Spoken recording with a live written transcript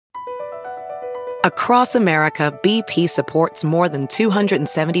Across America, BP supports more than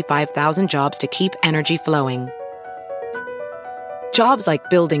 275,000 jobs to keep energy flowing. Jobs like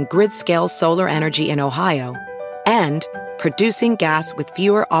building grid-scale solar energy in Ohio and producing gas with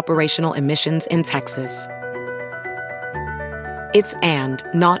fewer operational emissions in Texas. It's and,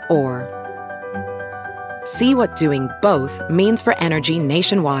 not or. See what doing both means for energy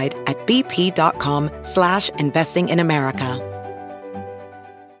nationwide at bp.com/investing in America.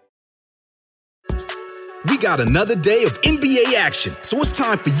 We got another day of NBA action, so it's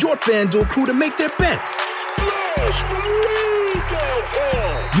time for your FanDuel crew to make their bets.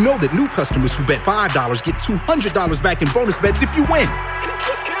 You know that new customers who bet $5 get $200 back in bonus bets if you win.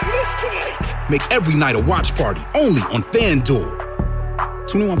 Make every night a watch party only on FanDuel.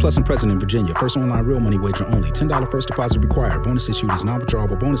 21 plus and present in Virginia. First online real money wager only. $10 first deposit required. Bonus issued is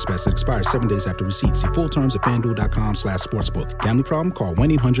non-withdrawable bonus bets that expires 7 days after receipt. See full terms at FanDuel.com/sportsbook. Gambling problem? Call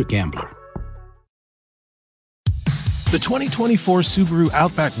 1-800-GAMBLER. The 2024 Subaru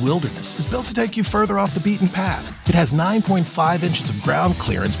Outback Wilderness is built to take you further off the beaten path. It has 9.5 inches of ground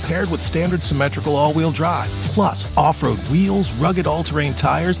clearance paired with standard symmetrical all-wheel drive, plus off-road wheels, rugged all-terrain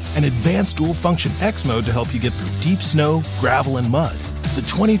tires, and advanced dual-function X mode to help you get through deep snow, gravel, and mud. The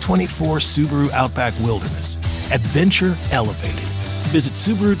 2024 Subaru Outback Wilderness. Adventure elevated. Visit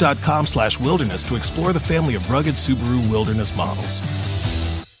Subaru.com/wilderness to explore the family of rugged Subaru Wilderness models.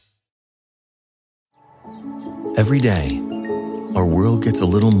 Every day, our world gets a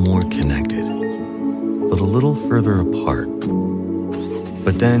little more connected, but a little further apart.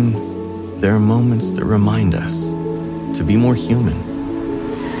 But then, there are moments that remind us to be more human.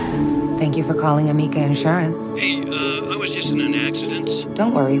 Thank you for calling Amica Insurance. Hey, I was just in an accident.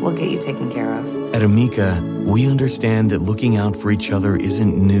 Don't worry, we'll get you taken care of. At Amica, we understand that looking out for each other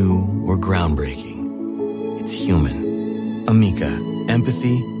isn't new or groundbreaking. It's human. Amica,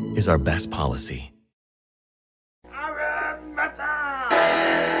 empathy is our best policy.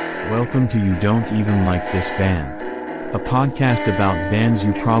 Welcome to You Don't Even Like This Band, a podcast about bands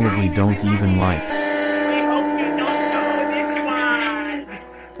you probably don't even like. We hope you don't know this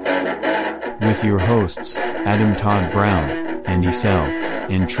one. With your hosts, Adam Todd Brown, Andy Sell,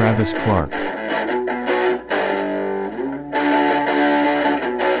 and Travis Clark.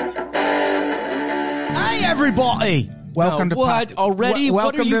 Hey, everybody! Welcome to what already?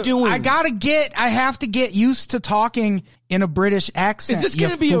 What are you doing? I have to get used to talking in a British accent. Is this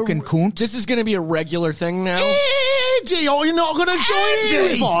going to be this is going to be a regular thing now? Andy, oh, you're not going to join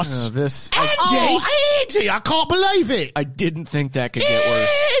in, boss. Andy, Andy, I can't believe it. I didn't think that could get worse.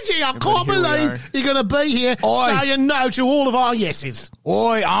 Andy, I can't believe you're going to be here saying no to all of our yeses.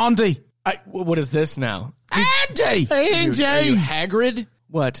 Oi, Andy. What is this now? Andy! Are you Hagrid?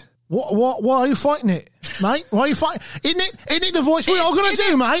 What? Why are you fighting it, mate? Why are you fighting? Isn't it the voice we're all going to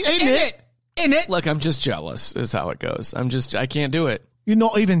do, mate? Isn't it? Look, I'm just jealous is how it goes. I can't do it. You're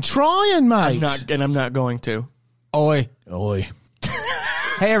not even trying, mate. I'm not going to. Oi.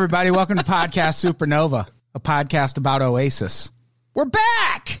 Hey, everybody. Welcome to Podcast Supernova, a podcast about Oasis. We're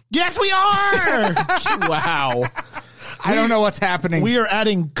back! Yes, we are! Wow. I don't know what's happening. We are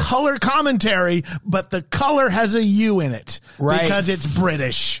adding color commentary, but the color has a U in it. Right. Because it's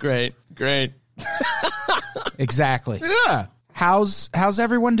British. Great. Exactly. Yeah. How's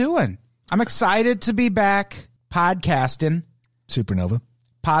everyone doing? I'm excited to be back podcasting. Supernova.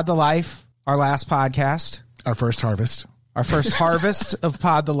 Pod the Life, our last podcast. Our first harvest. Our first harvest of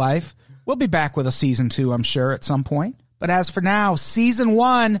Pod the Life. We'll be back with a season 2, I'm sure, at some point. But as for now, season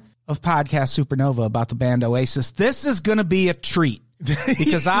 1 of Podcast Supernova about the band Oasis. This is going to be a treat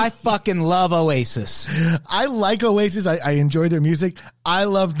because I fucking love Oasis. I like Oasis. I enjoy their music. I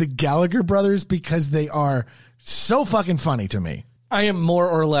love the Gallagher Brothers because they are so fucking funny to me. I am more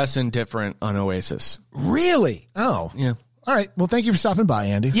or less indifferent on Oasis. Really? Oh. Yeah. All right. Well, thank you for stopping by,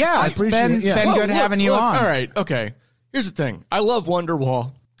 Andy. Yeah, I appreciate it. Been good having you on. All right. Okay. Here's the thing. I love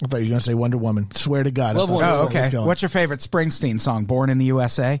Wonderwall. I thought you were going to say Wonder Woman. Swear to God. Love Wonder Woman. Oh, okay. What's your favorite Springsteen song? Born in the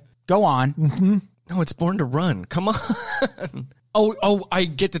USA? Go on. Mm-hmm. No, it's Born to Run. Come on. Oh, I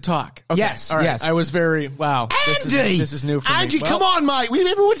get to talk. Okay. Yes, all right. yes. I was very, wow. Andy! This is new for me. Andy, come on, mate.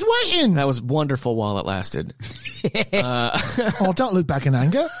 Everyone's waiting. That was wonderful while it lasted. Oh, don't look back in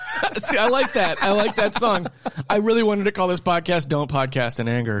anger. See, I like that. I like that song. I really wanted to call this podcast Don't Podcast in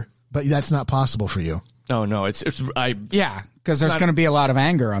Anger. But that's not possible for you. Oh, no. Yeah, because there's going to be a lot of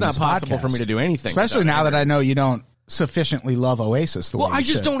anger on this podcast. It's not possible for me to do anything. Especially now that I know you don't sufficiently love Oasis the way you I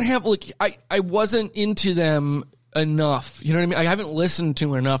just don't have, I wasn't into them enough. You know what I mean? I haven't listened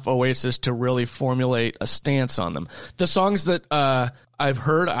to enough Oasis to really formulate a stance on them. The songs that I've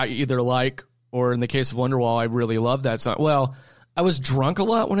heard, I either like, or in the case of Wonderwall, I really love that song. Well, I was drunk a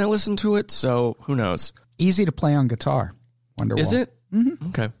lot when I listened to it, so who knows? Easy to play on guitar. Wonderwall. Is it? Mm-hmm.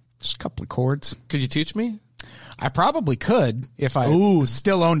 Okay. Just a couple of chords. Could you teach me? I probably could if I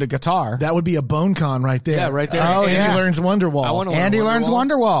still owned a guitar. That would be a bone con right there. Yeah, right there. Oh, Andy yeah. learns Wonderwall. I want to learn Andy learns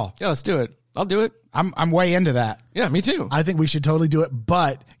Wonderwall. Yeah, let's do it. I'll do it. I'm way into that. Yeah, me too. I think we should totally do it,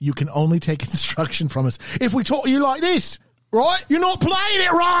 but you can only take instruction from us if we taught you like this, right? You're not playing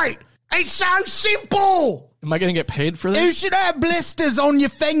it right. It's so simple. Am I going to get paid for You this? should have blisters on your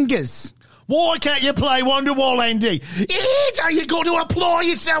fingers. Why can't you play Wonderwall, Andy? You got to apply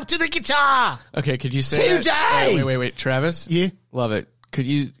yourself to the guitar. Okay, could you say that? Today. Wait, Travis? Yeah? Love it. Could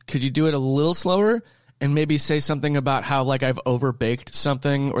you do it a little slower and maybe say something about how like I've overbaked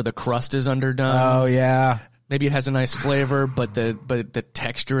something or the crust is underdone? Oh, yeah. Maybe it has a nice flavor, but the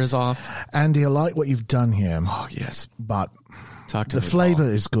texture is off. Andy, I like what you've done here. Oh, yes. But Talk to the me, flavor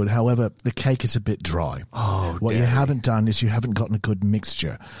Paul. is good. However, the cake is a bit dry. Oh, what you Daddy. haven't done is you haven't gotten a good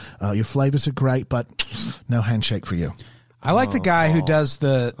mixture. Your flavors are great, but no handshake for you. I like the guy who does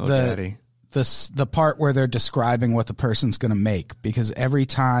Daddy. the part where they're describing what the person's going to make, because every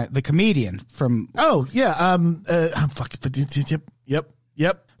time the comedian from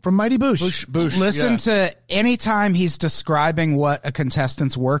Yep. From Mighty Boosh. listen to any time he's describing what a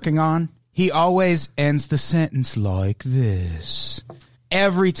contestant's working on, he always ends the sentence like this.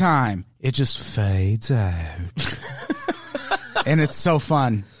 Every time it just fades out. And it's so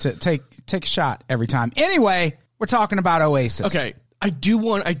fun to take a shot every time. Anyway, we're talking about Oasis. Okay, I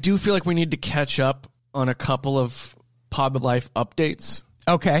do feel like we need to catch up on a couple of Pod of Life updates.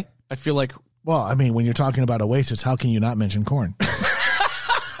 Okay. I feel like Well, I mean, when you're talking about Oasis, how can you not mention Korn?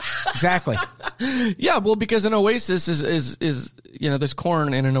 Exactly. yeah, well, because an Oasis is there's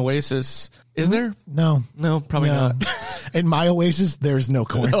Korn in an Oasis. Is there? No, probably not. In my Oasis, there's no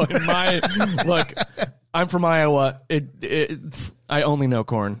Korn. No, in my look, I'm from Iowa. I only know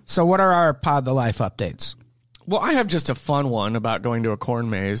Korn. So what are our Pod the Life updates? Well, I have just a fun one about going to a corn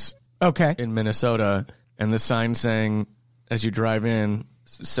maze. Okay. In Minnesota, and the sign saying as you drive in,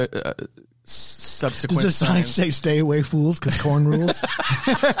 subsequent. Does the sign say "Stay away, fools"? Because Korn rules. At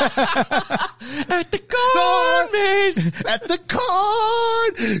the corn maze. At the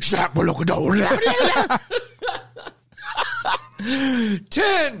corn.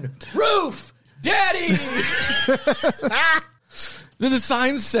 10 roof daddy. Then the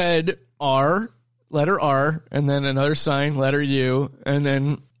sign said R, letter R, and then another sign, letter U, and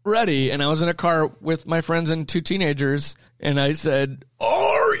then ready. And I was in a car with my friends and two teenagers, and I said,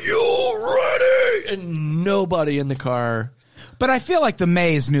 "Are you ready?" And nobody in the car. But I feel like the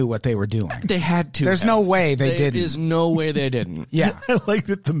maze knew what they were doing. They had to. There's no way they didn't. There is no way they didn't. Yeah. I like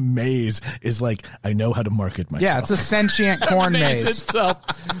that the maze is like, I know how to market myself. Yeah, it's a sentient corn maze. Itself.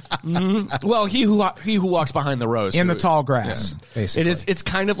 Well, he who walks behind the rows. In the tall grass, basically. It's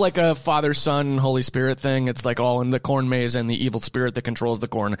kind of like a Father, Son, Holy Spirit thing. It's like all in the corn maze, and the evil spirit that controls the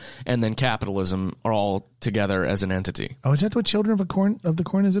corn, and then capitalism are all together as an entity. Oh, is that what Children of the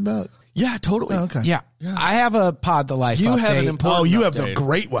Corn is about? Yeah, totally. Oh, okay. Yeah. I have a Pod the Life You update. have an important you have the update.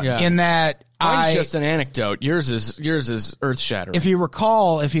 great one. Yeah. In that Mine's just an anecdote. Yours is earth shattering. if you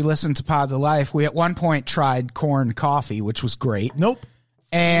recall, if you listened to Pod the Life, we at one point tried corn coffee, which was great. Nope.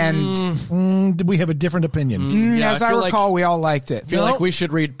 And We have a different opinion. Yeah, as I I feel recall, we all liked it. I feel like we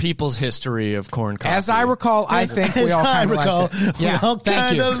should read people's history of corn coffee. As I recall, I think we all kind of liked it. we all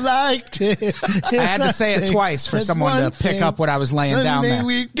thank you. kind of liked it. I had to say it twice for That's someone to one pick thing. up what I was laying One down thing there.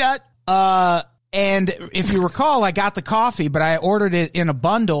 we got. And if you recall, I got the coffee, but I ordered it in a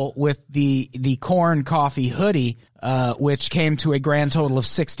bundle with the corn coffee hoodie, which came to a grand total of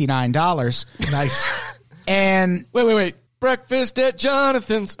 $69. Nice. And wait. Breakfast at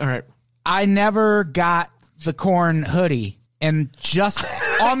Jonathan's. All right. I never got the corn hoodie. And just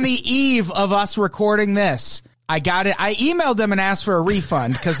on the eve of us recording this, I got it. I emailed them and asked for a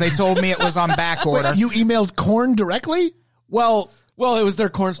refund because they told me it was on back order. Wait, you emailed Korn directly? Well, it was their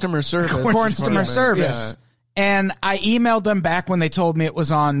customer service. Customer service. Yeah. And I emailed them back when they told me it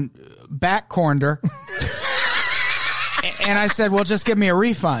was on back corner. And I said, well, just give me a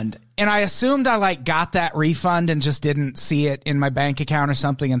refund. And I assumed I got that refund and just didn't see it in my bank account or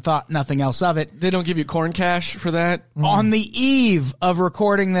something and thought nothing else of it. They don't give you corn cash for that? On the eve of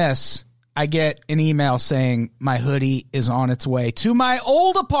recording this, I get an email saying my hoodie is on its way to my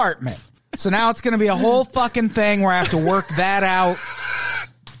old apartment. So now it's going to be a whole fucking thing where I have to work that out.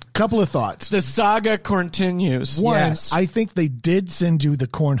 Couple of thoughts. The saga continues. One, Yes. I think they did send you the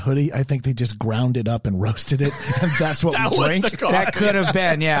corn hoodie. I think they just ground it up and roasted it, and that's what we drank. That could have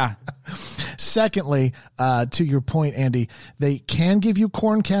been, yeah. Secondly, to your point, Andy, they can give you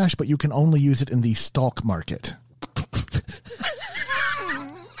corn cash, but you can only use it in the stock market.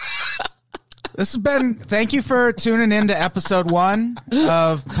 This has been, thank you for tuning in to episode 1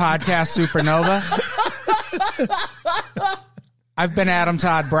 of Podcast Supernova. I've been Adam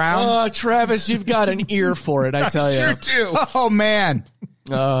Todd Brown. Oh, Travis, you've got an ear for it, I tell you. Sure do. Oh, man.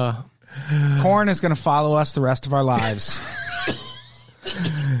 Korn is going to follow us the rest of our lives.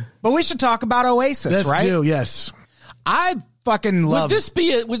 But we should talk about Oasis, right? Let's do, yes. I fucking love...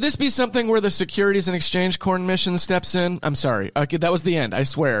 Would this be something where the Securities and Exchange Commission steps in? I'm sorry. Okay, that was the end, I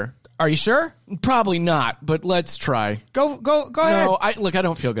swear. Are you sure? Probably not, but let's try. Go ahead. No, I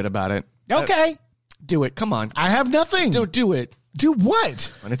don't feel good about it. Okay. Do it. Come on. I have nothing. Do it. Do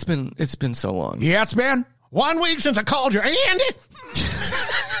what? And it's been so long. Yeah, it's been 1 week since I called you, Andy.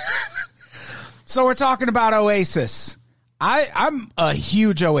 So we're talking about Oasis. I'm a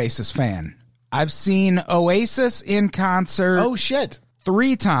huge Oasis fan. I've seen Oasis in concert. Oh, shit.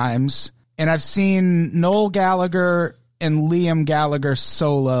 3 times, and I've seen Noel Gallagher and Liam Gallagher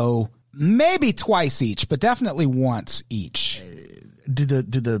solo maybe twice each, but definitely once each. Do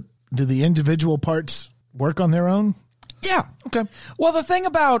the individual parts work on their own? Yeah. Okay. Well, the thing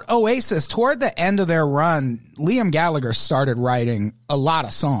about Oasis, toward the end of their run, Liam Gallagher started writing a lot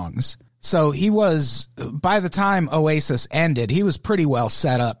of songs. So he was, by the time Oasis ended, he was pretty well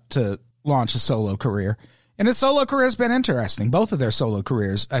set up to launch a solo career. And his solo career has been interesting. Both of their solo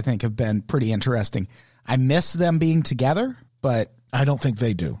careers, I think, have been pretty interesting. I miss them being together, but... I don't think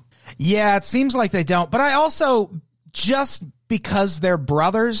they do. Yeah, it seems like they don't. But I also, just because they're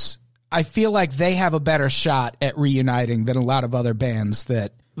brothers, I feel like they have a better shot at reuniting than a lot of other bands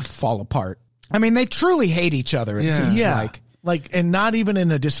that fall apart. I mean, they truly hate each other, it seems like. And not even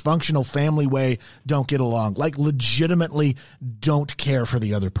in a dysfunctional family way, don't get along. Like, legitimately don't care for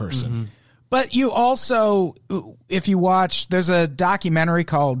the other person. Mm-hmm. But you also, if you watch, there's a documentary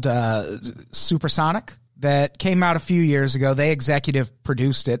called Supersonic that came out a few years ago. They executive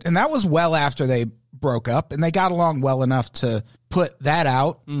produced it, and that was well after they broke up, and they got along well enough to put that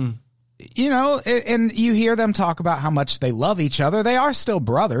out. You know, and you hear them talk about how much they love each other. They are still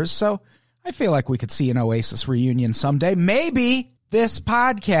brothers, so I feel like we could see an Oasis reunion someday. Maybe this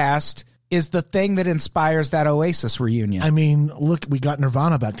podcast is the thing that inspires that Oasis reunion. I mean, look, we got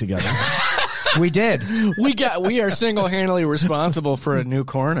Nirvana back together. We did. We are single-handedly responsible for a new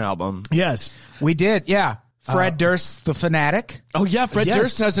Korn album. Yes. We did, yeah. Fred Durst, the Fanatic. Oh, yeah, Fred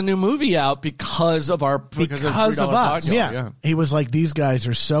Durst has a new movie out because of us. Podcast. Yeah. He was like, these guys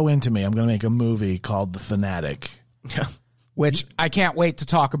are so into me, I'm going to make a movie called The Fanatic. Yeah. Which I can't wait to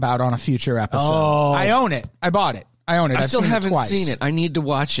talk about on a future episode. Oh. I own it. I bought it. I own it. I still haven't seen seen it. I need to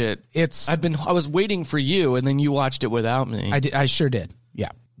watch it. I was waiting for you, and then you watched it without me. I sure did.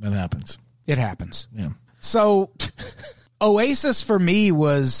 Yeah. That happens. It happens. Yeah. So Oasis for me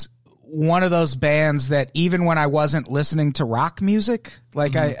was one of those bands that even when I wasn't listening to rock music,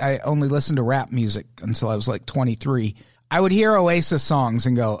 like I only listened to rap music until I was like 23, I would hear Oasis songs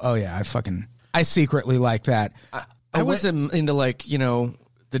and go, oh yeah, I secretly like that. I was into like, you know,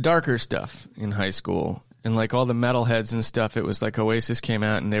 the darker stuff in high school. And like all the metalheads and stuff, it was like Oasis came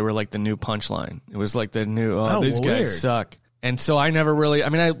out and they were like the new Punchline. It was like the new, these guys suck. And so I never really,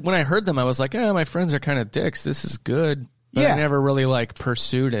 when I heard them, I was like, my friends are kind of dicks. This is good. But I never really like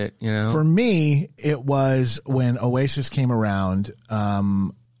pursued it, you know? For me, it was when Oasis came around,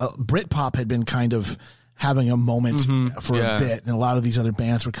 Britpop had been kind of having a moment for a bit, and a lot of these other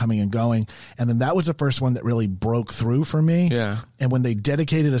bands were coming and going. And then that was the first one that really broke through for me. Yeah. And when they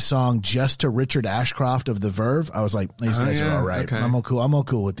dedicated a song just to Richard Ashcroft of The Verve, I was like, these guys are all right. Okay. I'm all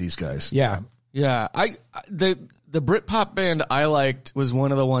cool with these guys. Yeah. Yeah. The Britpop band I liked was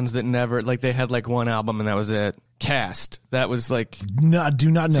one of the ones that never, like, they had like one album and that was it. Cast. That was like, no, do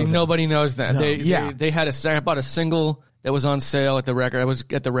not know. See, that. Nobody knows that. No. They had I bought a single that was on sale at the record. I was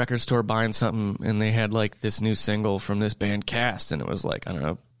at the record store buying something, and they had like this new single from this band Cast, and it was like, I don't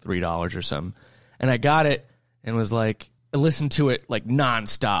know, $3 or something. And I got it and was like, I listened to it like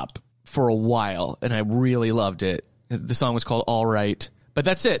nonstop for a while, and I really loved it. The song was called All Right. But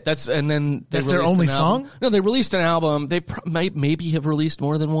that's it. That's their only song? No, they released an album. They might maybe have released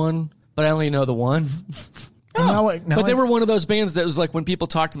more than one, but I only know the one. But they were one of those bands that was like, when people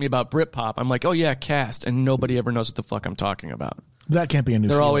talk to me about Britpop, I'm like, oh yeah, Cast, and nobody ever knows what the fuck I'm talking about. That can't be a new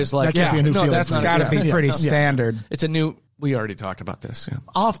They're feeling. Always like, that can't be a new feeling. That's got to be pretty standard. It's a new... We already talked about this. Yeah.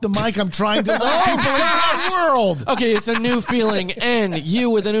 Off the mic, I'm trying to let people into our world. Okay, it's a new feeling. N,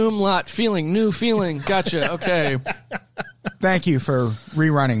 U with an umlaut, feeling, new feeling. Gotcha, okay. Thank you for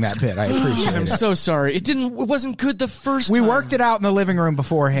rerunning that bit. I appreciate it. I'm so sorry. It wasn't good the first time. We time. worked it out in the living room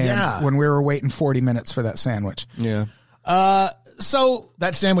beforehand when we were waiting 40 minutes for that sandwich. Yeah. So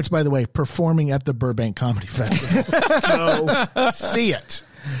that sandwich, by the way, performing at the Burbank Comedy Festival. Go see it.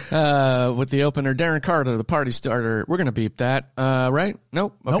 With the opener, Darren Carter, the party starter. We're going to beep that, right?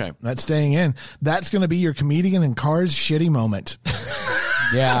 Nope. Okay. Nope, that's staying in. That's going to be your comedian in Cars shitty moment.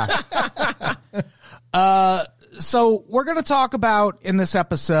 Yeah. So we're going to talk about in this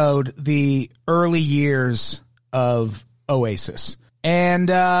episode the early years of Oasis. And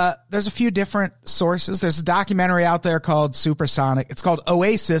there's a few different sources. There's a documentary out there called Supersonic. It's called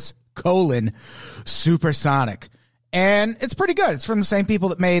Oasis, Supersonic. And it's pretty good. It's from the same people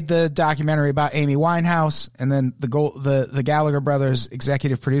that made the documentary about Amy Winehouse, and then the Gallagher Brothers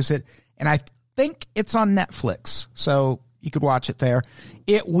executive produce it. And I think it's on Netflix, so you could watch it there.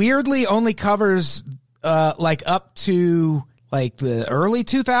 It weirdly only covers like up to like the early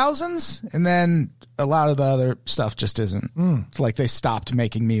 2000s, and then a lot of the other stuff just isn't. It's like they stopped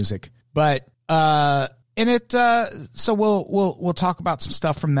making music. But in it, so we'll talk about some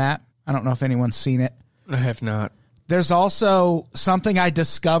stuff from that. I don't know if anyone's seen it. I have not. There's also something I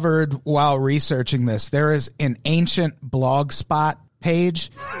discovered while researching this. There is an ancient Blogspot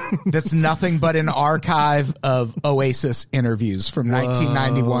page that's nothing but an archive of Oasis interviews from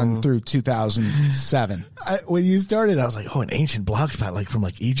 1991 through 2007. When you started, I was like, oh, an ancient Blogspot, like from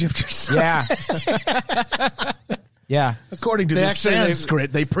like Egypt or something. Yeah. Yeah. According to the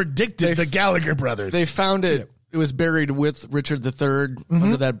Sanskrit, they predicted the Gallagher Brothers. They found it. It was buried with Richard III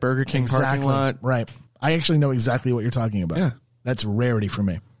under that Burger King parking lot. Right. I actually know exactly what you're talking about. Yeah. That's rarity for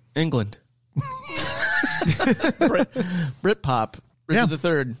me. England. Britpop. Richard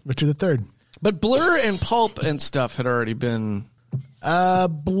III. Richard III. But Blur and Pulp and stuff had already been...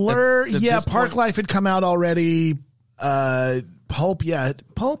 Blur, at Park Life had come out already. Pulp, yeah.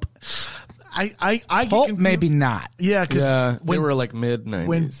 Pulp... I Pulp maybe not. Yeah, because they were like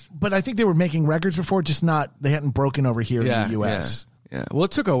mid-90s. But I think they were making records before, just not, they hadn't broken over here in the U.S. Yeah. Well,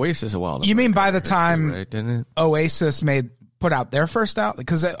 it took Oasis a while. You mean by the time didn't it? Oasis put out their first album?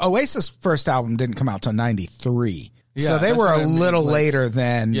 Because Oasis' first album didn't come out till 93. Yeah, so they were a little like, later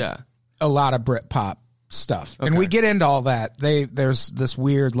than a lot of Britpop stuff. Okay. And we get into all that. There's this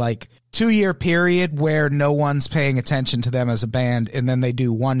weird like 2-year period where no one's paying attention to them as a band, and then they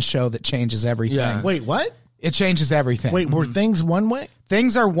do one show that changes everything. Yeah. Wait, what? It changes everything. Wait, were things one way?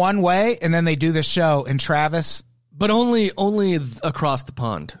 Things are one way, and then they do the show, and Travis... But only across the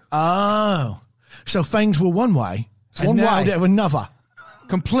pond. Oh. So things were one way. One way. They were another.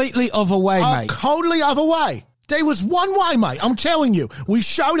 Completely other way, mate. Totally other way. They was one way, mate. I'm telling you. We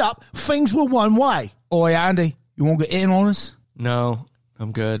showed up. Things were one way. Oi, Andy, you want to get in on us? No,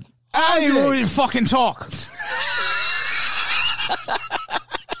 I'm good. Andy, you already fucking talk.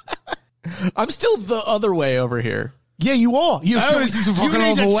 I'm still the other way over here. Yeah, you are. You need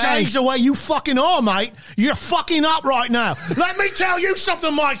to change the way you fucking are, mate. You're fucking up right now. Let me tell you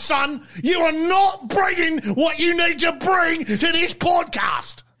something, my son. You are not bringing what you need to bring to this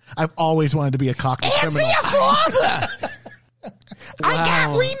podcast. I've always wanted to be a cockney criminal. Answer your father. I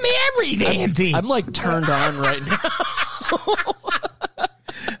got remarried, Andy. I'm like turned on right now.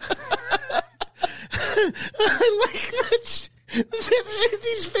 I like that.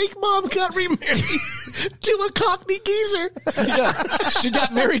 Andy's fake mom got remarried to a cockney geezer. Yeah, she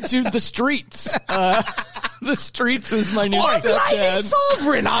got married to the Streets. The Streets is my new Lady stepdad.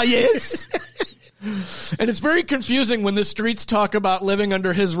 Sovereign, I is. And it's very confusing when the Streets talk about living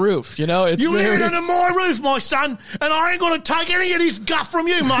under his roof. You know, it's living under my roof, my son, and I ain't going to take any of this guff from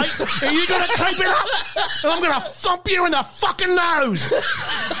you, mate. And you're going to keep it up, and I'm going to thump you in the fucking nose.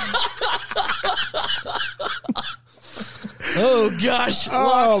 Oh, gosh.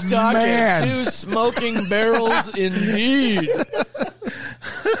 Lock, stock, and 2 smoking barrels indeed.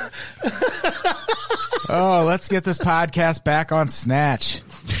 Oh, let's get this podcast back on Snatch.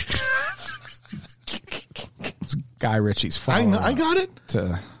 Guy Ritchie's follow. I got it.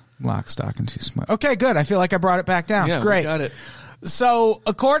 To Lock, Stock, and 2 Smoke. Okay, good. I feel like I brought it back down. Yeah, great. We got it. So,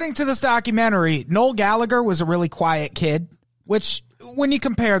 according to this documentary, Noel Gallagher was a really quiet kid, which, when you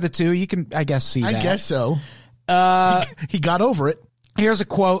compare the two, you can, I guess, see that. I guess so. He got over it. Here's a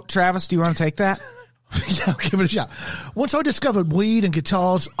quote. Travis, do you want to take that? Yeah, I'll give it a shot. Once I discovered weed and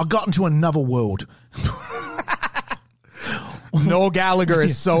guitars, I got into another world. Noel Gallagher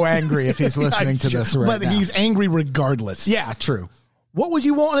is so angry if he's listening to this right but now. But he's angry regardless. Yeah, true. What would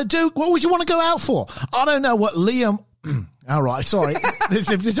you want to do? What would you want to go out for? I don't know what Liam... All right, sorry.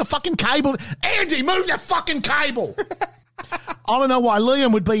 There's a fucking cable. Andy, move the fucking cable. I don't know why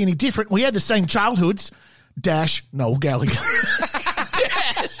Liam would be any different. We had the same childhoods. Dash Noel Gallagher.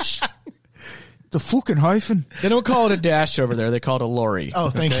 Dash. The fucking hyphen. They don't call it a dash over there. They call it a lorry. Oh,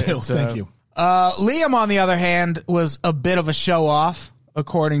 thank you. Thank you. Liam, on the other hand, was a bit of a show-off.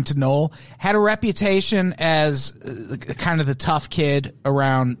 according to Noel, had a reputation as kind of the tough kid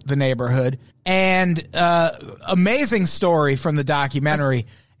around the neighborhood. And amazing story from the documentary.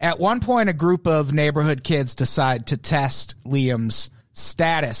 At one point, a group of neighborhood kids decide to test Liam's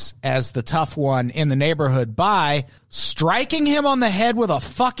status as the tough one in the neighborhood by striking him on the head with a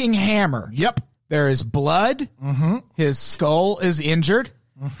fucking hammer. Yep. There is blood. Mm-hmm. His skull is injured.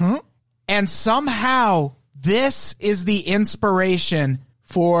 Mm-hmm. And somehow this is the inspiration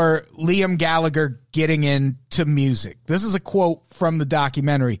for Liam Gallagher getting into music. This is a quote from the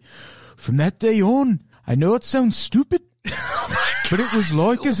documentary. From that day on, I know it sounds stupid, but it was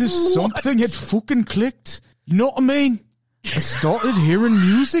like as if something had fucking clicked. You know what I mean? I started hearing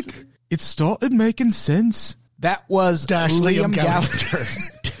music. It started making sense. That was Liam Gallagher.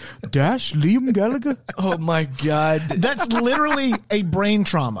 Liam Gallagher. Oh my God. That's literally a brain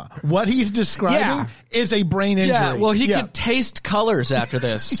trauma. What he's describing is a brain injury. Yeah, well, he could taste colors after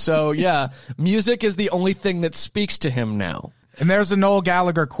this. So, yeah, music is the only thing that speaks to him now. And there's a Noel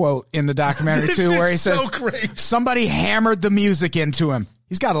Gallagher quote in the documentary, too, where he says, somebody hammered the music into him.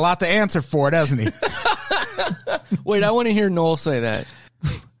 He's got a lot to answer for it, hasn't he? Wait, I want to hear Noel say that.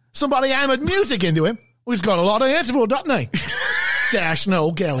 Somebody hammered music into him. He's got a lot to answer for, doesn't he?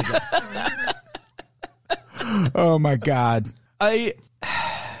 Noel Gallagher. Oh, my God.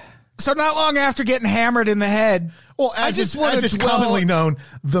 So not long after getting hammered in the head... Well, as it's commonly known,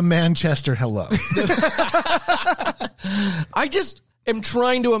 the Manchester Hello. I just am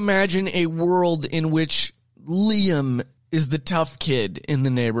trying to imagine a world in which Liam is the tough kid in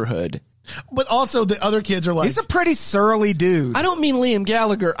the neighborhood. But also the other kids are like... He's a pretty surly dude. I don't mean Liam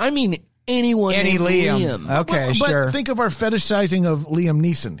Gallagher. I mean anyone named Liam. Okay, but sure. Think of our fetishizing of Liam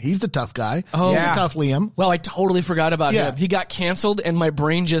Neeson. He's the tough guy. Oh, He's a tough Liam. Well, I totally forgot about him. He got canceled, and my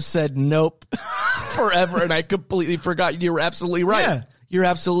brain just said nope forever, and I completely forgot. You were absolutely right. Yeah. You're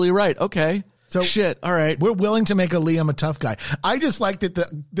absolutely right. Okay. So shit. All right. We're willing to make a Liam a tough guy. I just like that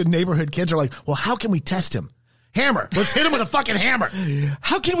the neighborhood kids are like, well, how can we test him? Hammer. Let's hit him with a fucking hammer.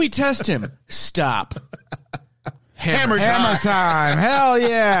 How can we test him? Stop. Hammer time. Hell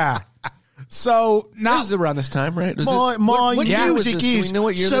yeah. So now this is around this time, right? My music is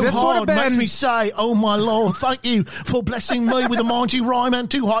so hard, makes me say, "Oh my Lord, thank you for blessing me with a mighty rhyme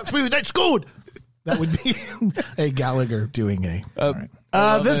and two hot food." That's good. That would be a Gallagher doing a.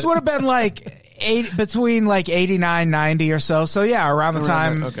 This would have been between 89, 90 or so. So yeah, around the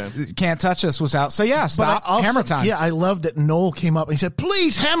time Can't Touch Us was out. So yeah, stop. Hammer time. Yeah, I love that Noel came up and he said,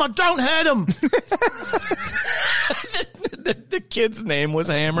 "Please, Hammer, don't hurt him." The kid's name was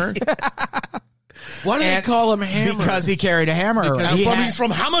Hammer. Why do they call him Hammer? Because he carried a hammer around. He's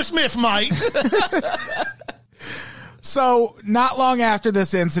from Hammersmith, mate. So, not long after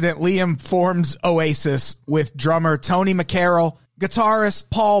this incident, Liam forms Oasis with drummer Tony McCarroll,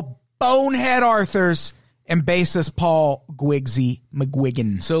 guitarist Paul Bonehead Arthurs, and bassist Paul Gwigsy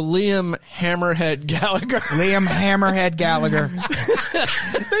McGuigan. So, Liam Hammerhead Gallagher. Liam Hammerhead Gallagher.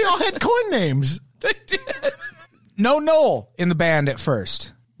 They all had coin names. They did. No Noel in the band at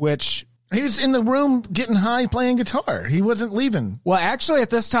first, which... He was in the room getting high playing guitar. He wasn't leaving. Well, actually, at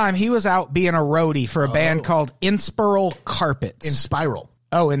this time, he was out being a roadie for a band called Inspiral Carpets. In Spiral.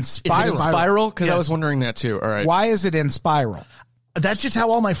 Oh, in Spiral. Is it in Spiral? Because I was wondering that too. All right. Why is it in Spiral? That's just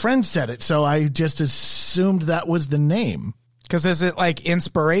how all my friends said it, so I just assumed that was the name. Because is it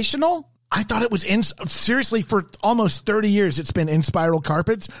inspirational? I thought it was seriously, for almost 30 years, it's been in Spiral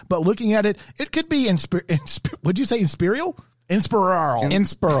Carpets, but looking at it, it could be would you say Inspiral?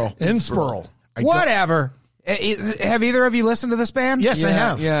 Inspiral. Whatever. Have either of you listened to this band? Yes, I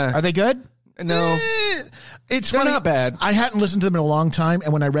have. Yeah. Are they good? No. They're funny. Not bad. I hadn't listened to them in a long time,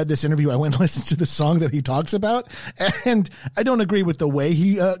 and when I read this interview, I went and listened to the song that he talks about, and I don't agree with the way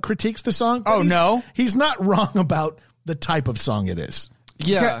he critiques the song. Oh, no? He's not wrong about the type of song it is.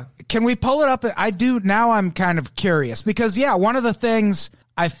 Yeah. Can we pull it up? I do. Now I'm kind of curious because, one of the things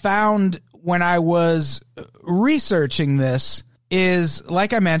I found when I was researching this is,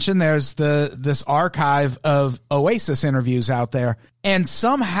 like I mentioned, there's this archive of Oasis interviews out there. And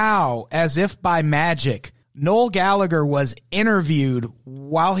somehow, as if by magic, Noel Gallagher was interviewed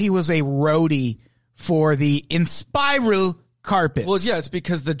while he was a roadie for the Inspiral Carpets. Well, yeah, it's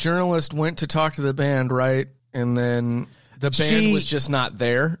because the journalist went to talk to the band, right? And then the band was just not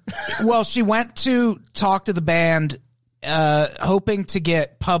there. Well, she went to talk to the band, hoping to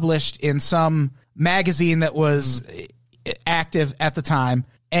get published in some magazine that was active at the time,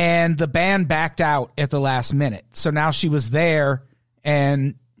 and the band backed out at the last minute. So now she was there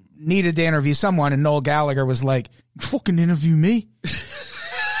and needed to interview someone, and Noel Gallagher was like, "Fucking interview me."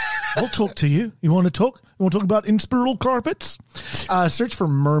 I'll talk to you. You want to talk? You want to talk about inspiral carpets? Search for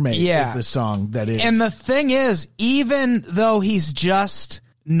Mermaid is the song that is. And the thing is, even though he's just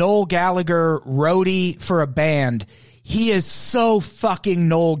Noel Gallagher roadie for a band, he is so fucking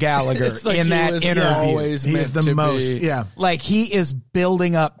Noel Gallagher like in that interview. He is the most. Yeah. Like he is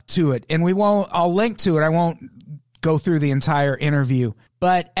building up to it. And I'll link to it. I won't go through the entire interview.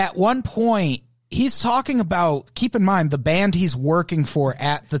 But at one point, he's talking about, keep in mind, the band he's working for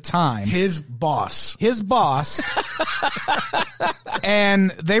at the time. His boss.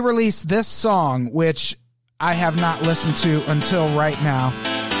 And they released this song, which I have not listened to until right now.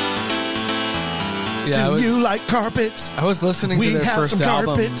 Yeah, Do you like carpets? I was listening to their first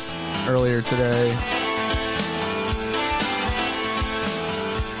album earlier today.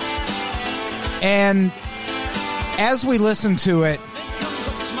 And as we listen to it,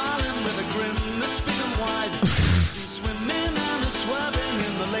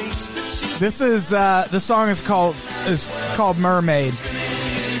 this is the song is called Mermaid.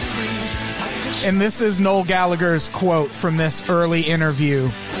 And this is Noel Gallagher's quote from this early interview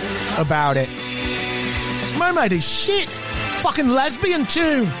about it. Mermaid is shit. Fucking lesbian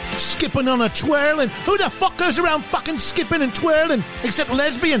tune. Skipping on a twirling. Who the fuck goes around fucking skipping and twirling except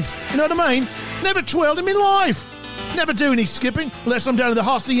lesbians? You know what I mean? Never twirled in my life. Never do any skipping unless I'm down at the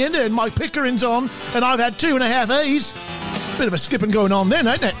hacienda and my pickering's on and I've had 2.5 A's. Bit of a skipping going on then,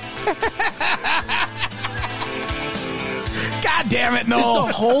 ain't it? God damn it, Noel. Is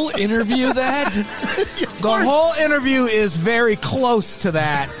the whole interview that? The whole interview is very close to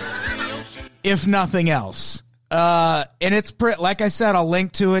that, if nothing else. And it's like I said, I'll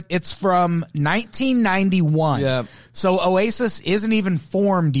link to it. It's from 1991. Yeah. So Oasis isn't even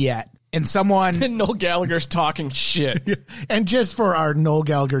formed yet. And Noel Gallagher's talking shit. And just for our Noel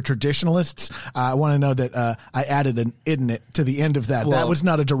Gallagher traditionalists, I want to know that I added an "in it" to the end of that. Well, that was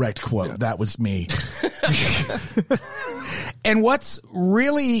not a direct quote. Yeah. That was me. And what's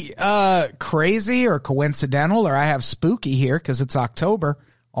really crazy or coincidental, or I have spooky here because it's October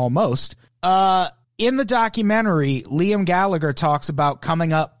almost. In the documentary, Liam Gallagher talks about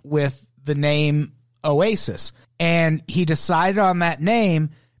coming up with the name Oasis. And he decided on that name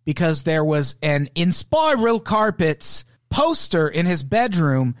because there was an Inspiral Carpets poster in his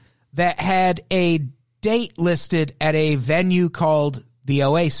bedroom that had a date listed at a venue called the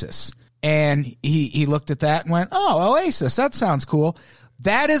Oasis. And he looked at that and went, oh, Oasis, that sounds cool.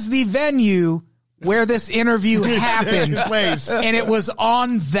 That is the venue where this interview happened. And it was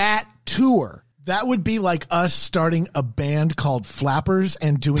on that tour. That would be like us starting a band called Flappers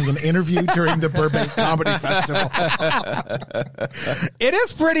and doing an interview during the Burbank Comedy Festival. It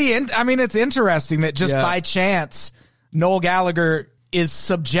is it's interesting that just by chance, Noel Gallagher is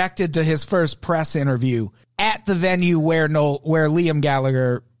subjected to his first press interview at the venue where Liam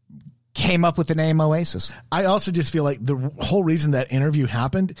Gallagher came up with the name Oasis. I also just feel like the whole reason that interview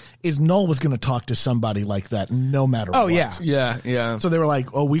happened is Noel was going to talk to somebody like that no matter what. Yeah. So they were like,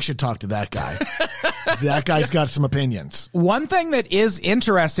 oh, we should talk to that guy. That guy's got some opinions. One thing that is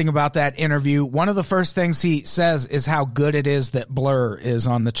interesting about that interview, one of the first things he says is how good it is that Blur is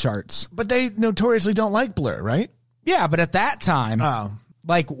on the charts. But they notoriously don't like Blur, right? Yeah, but at that time,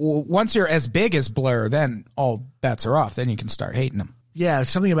 once you're as big as Blur, then all bets are off. Then you can start hating them. Yeah,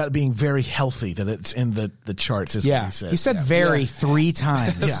 something about it being very healthy that it's in the charts is what he said. He said very 3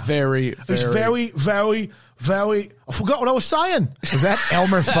 times. Yeah. Very. It's very, very, very... I forgot what I was saying. Was that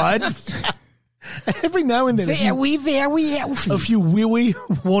Elmer Fudd? Every now and then, very healthy. If you really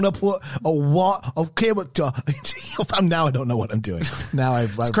want to put a character, now I don't know what I'm doing. Now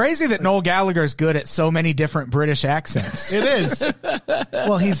it's crazy that Noel Gallagher is good at so many different British accents. It is.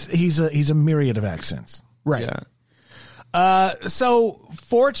 Well, he's a myriad of accents, right? Yeah. So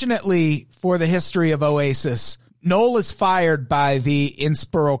fortunately for the history of Oasis, Noel is fired by the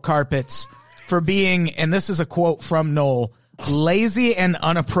Inspiral Carpets for being, and this is a quote from Noel, lazy and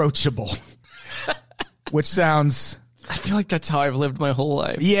unapproachable. Which sounds... I feel like that's how I've lived my whole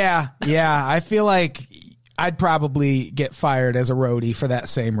life. Yeah. I feel like I'd probably get fired as a roadie for that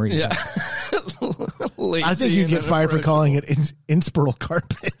same reason. Yeah. I think you'd get fired for calling it Inspiral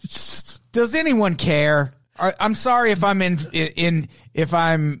Carpets. Does anyone care? I'm sorry if I'm if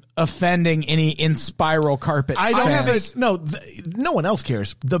I'm offending any Inspiral Carpets. I don't have it. No one else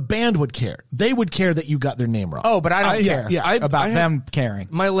cares. The band would care. They would care that you got their name wrong. Oh, but I don't care about them caring.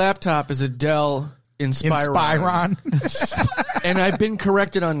 My laptop is a Dell Inspiron. And I've been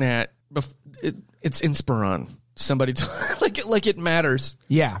corrected on that. It's Inspiron. Somebody like it matters.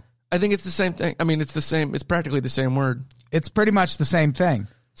 Yeah. I think it's the same thing. I mean, it's the same. It's practically the same word. It's pretty much the same thing.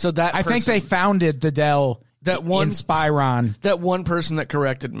 So that I think they founded the Dell That one Inspiron. That one person that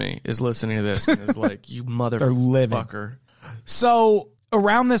corrected me is listening to this and is like, "You motherfucker." So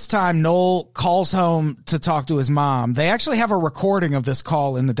around this time, Noel calls home to talk to his mom. They actually have a recording of this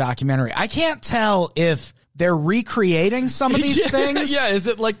call in the documentary. I can't tell if they're recreating some of these things. Yeah, is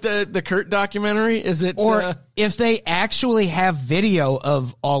it like the Kurt documentary? Is it, or if they actually have video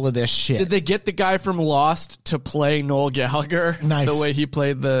of all of this shit? Did they get the guy from Lost to play Noel Gallagher? Nice. The way he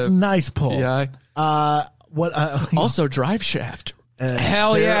played the nice pull. Yeah. Also, Drive Shaft.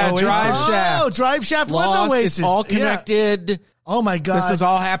 Hell yeah, Drive Shaft. Oh, Drive Shaft was Lost. Oasis. It's all connected. Yeah. Oh my God! This is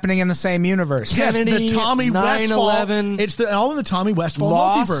all happening in the same universe. Kennedy, yes, the Tommy 9/11. Westfall. It's all in the Tommy Westfall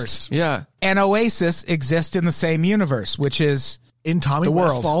Lost, multiverse. Yeah, and Oasis exist in the same universe, which is in Tommy the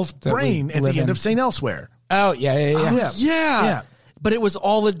Westfall's brain at the end of St. Elsewhere. Oh yeah. But it was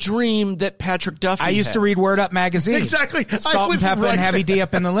all a dream that Patrick Duffy I used to read Word Up magazine. Exactly. Salt and Pepper and Heavy D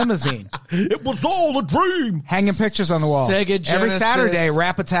up in the limousine. It was all a dream. Hanging pictures on the wall. Sega Genesis. Every Saturday,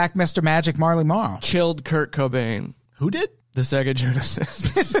 Rap Attack, Mr. Magic, Marley Marl. Killed Kurt Cobain. Who did? The Sega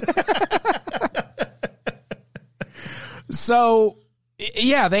Genesis. So,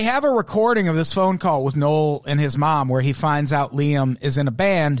 yeah, they have a recording of this phone call with Noel and his mom where he finds out Liam is in a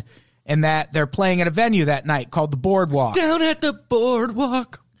band and that they're playing at a venue that night called the Boardwalk. Down at the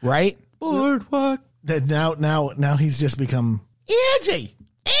Boardwalk. Right? Boardwalk. That now he's just become Andy.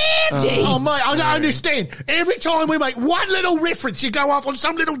 Oh my! I don't understand. Every time we make one little reference, you go off on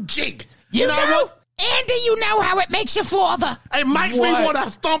some little jig. You know what? Andy, you know how it makes you father. It makes me want to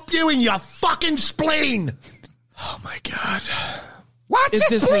thump you in your fucking spleen. Oh my God!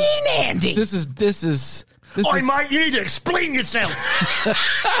 What's a spleen, Andy? This is. Oi, mate, you need to explain yourself.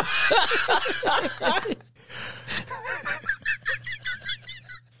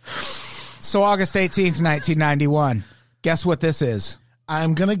 So August 18th, 1991. Guess what this is?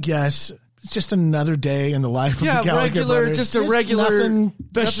 I'm going to guess it's just another day in the life of the Gallagher Brothers. Just a regular.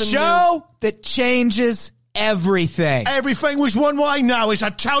 The show that changes everything. Everything was one way, now it's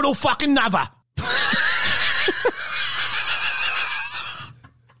a total fucking never.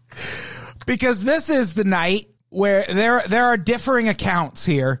 Because this is the night where there are differing accounts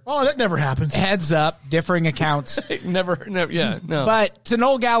here. Oh, that never happens. Heads up, differing accounts. No. But to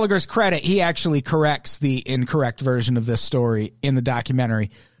Noel Gallagher's credit, he actually corrects the incorrect version of this story in the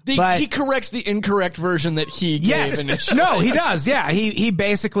documentary. He corrects the incorrect version that he gave initially. No, he does. Yeah, he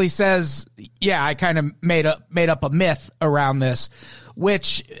basically says, "Yeah, I kind of made up a myth around this,"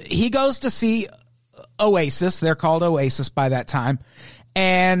 which he goes to see Oasis. They're called Oasis by that time,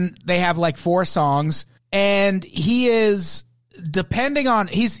 and they have like 4 songs. And he is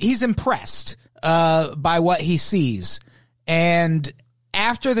he's impressed by what he sees. And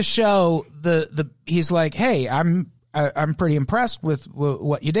after the show, he's like, "Hey, I'm pretty impressed with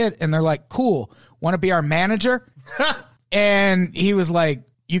what you did." And they're like, "Cool. Want to be our manager?" And he was like,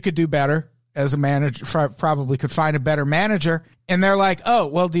 "You could do better as a manager. Probably could find a better manager." And they're like, "Oh,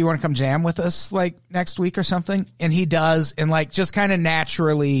 well, do you want to come jam with us like next week or something?" And he does, and like just kind of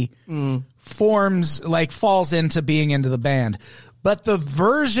naturally falls into being into the band. But the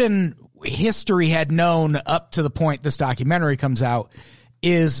version history had known up to the point this documentary comes out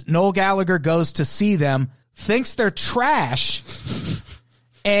is Noel Gallagher goes to see them, thinks they're trash,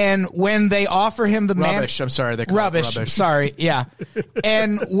 and when they offer him the rubbish, I'm sorry, they call it rubbish. Sorry, yeah.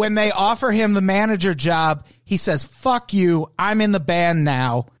 And when they offer him the manager job, he says, "Fuck you, I'm in the band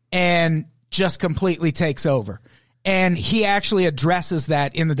now," and just completely takes over. And he actually addresses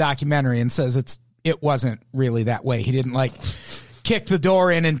that in the documentary and says it wasn't really that way. He didn't like kick the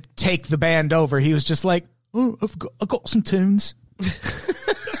door in and take the band over. He was just like, "Oh, I've got some tunes."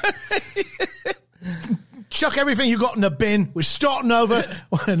 Chuck everything you got in the bin. We're starting over,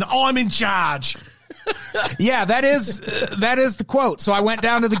 and I'm in charge. Yeah, that is the quote. So I went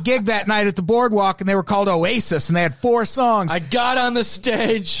down to the gig that night at the Boardwalk, and they were called Oasis, and they had 4 songs. I got on the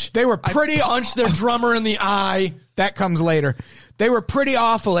stage. They were pretty. I punched their drummer in the eye. That comes later. They were pretty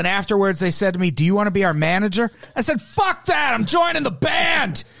awful, and afterwards they said to me, "Do you want to be our manager?" I said, "Fuck that! I'm joining the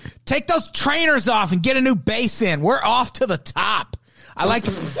band. Take those trainers off and get a new bass in. We're off to the top." We're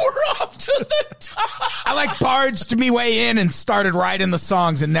off to the top. I like barged me way in and started writing the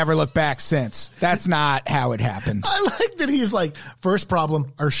songs and never looked back since. That's not how it happened. I like that he's like, first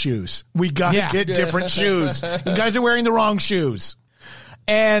problem are shoes. We got to get different shoes. You guys are wearing the wrong shoes.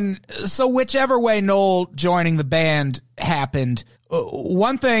 And so whichever way Noel joining the band happened,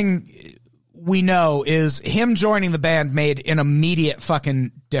 one thing we know is him joining the band made an immediate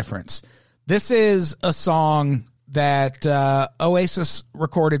fucking difference. This is a song that Oasis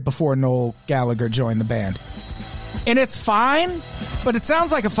recorded before Noel Gallagher joined the band. And it's fine, but it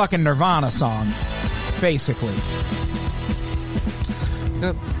sounds like a fucking Nirvana song. basically.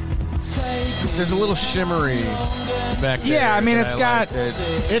 There's a little shimmery back there. Yeah, I mean, it's got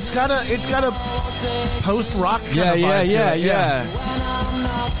a post rock. Yeah.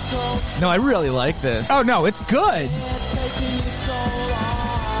 No, I really like this. Oh no, it's good.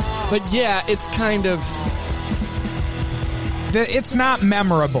 But yeah, it's kind of. It's not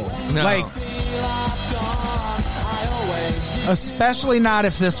memorable. No. Like, especially not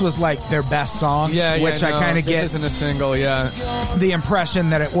if this was like their best song. Which I kind of get. This isn't a single. Yeah. The impression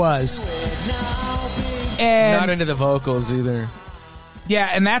that it was. And not into the vocals either. Yeah,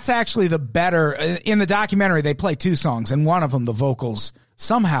 and that's actually the better. In the documentary, they play 2 songs, and one of them, the vocals,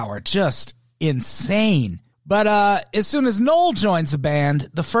 somehow are just insane. But as soon as Noel joins the band,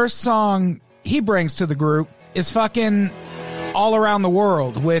 the first song he brings to the group is fucking All Around the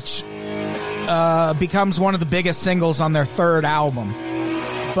World, which becomes one of the biggest singles on their 3rd album.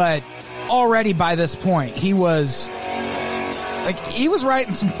 But already by this point, he was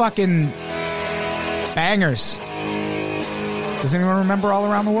writing some fucking bangers. Does anyone remember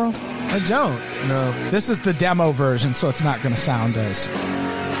All Around the World? I don't. No. This is the demo version, so it's not going to sound as...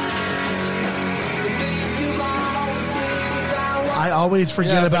 I always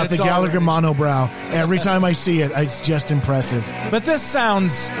forget about the Gallagher monobrow. Every time I see it, it's just impressive. But this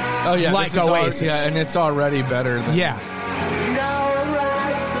sounds like Oasis. And it's already better than... Yeah,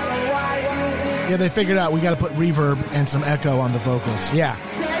 they figured out we got to put reverb and some echo on the vocals. Yeah.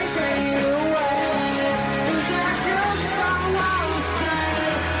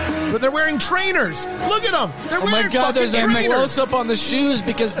 But they're wearing trainers. Look at them. They're wearing my God, there's a trainers. close-up on the shoes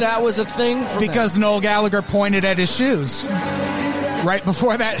because that was a thing for because Noel Gallagher pointed at his shoes. Right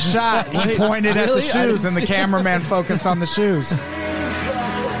before that shot, he pointed at the shoes, and the cameraman focused on the shoes.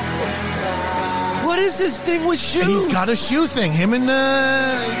 What is this thing with shoes? He's got a shoe thing. Him and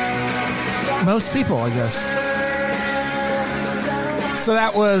most people, I guess. So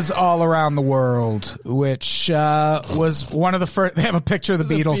that was All Around the World, which was one of the first. They have a picture of the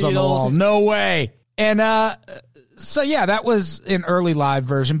Beatles on the wall. No way. And so, yeah, that was an early live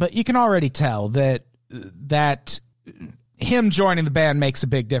version, but you can already tell that him joining the band makes a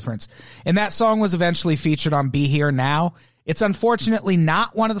big difference. And that song was eventually featured on Be Here Now. It's unfortunately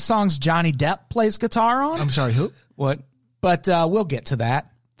not one of the songs Johnny Depp plays guitar on. I'm sorry, who? What? But we'll get to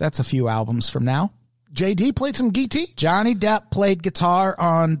that. That's a few albums from now. JD played some GT? Johnny Depp played guitar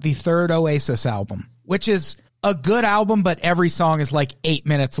on the 3rd Oasis album, which is a good album, but every song is like 8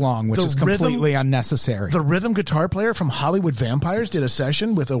 minutes long, which is completely unnecessary. The rhythm guitar player from Hollywood Vampires did a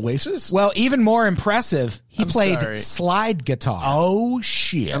session with Oasis? Well, even more impressive, he played slide guitar. Oh,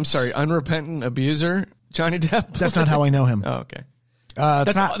 shit. I'm sorry, unrepentant abuser, Johnny Depp? That's not how I know him. Oh, okay.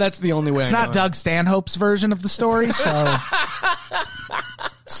 That's the only way I know It's not Doug Stanhope's version of the story, so...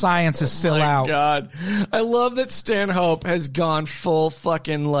 Science is still out. God, I love that Stanhope has gone full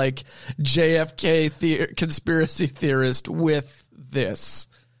fucking like JFK conspiracy theorist with this.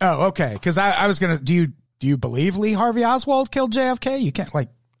 Oh, okay. Because I was gonna. Do you believe Lee Harvey Oswald killed JFK? You can't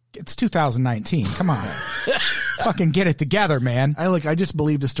It's 2019. Come on, fucking get it together, man. I just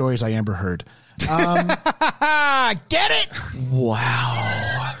believe the stories I Amber Heard. Get it?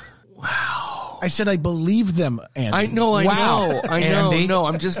 Wow. I said I believe them, Andy. I know. Andy. No,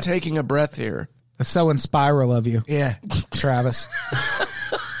 I'm just taking a breath here. That's so inspiral of you. Yeah. Travis.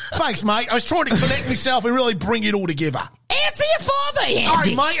 Thanks, mate. I was trying to connect myself and really bring it all together. Answer your father, Andy. All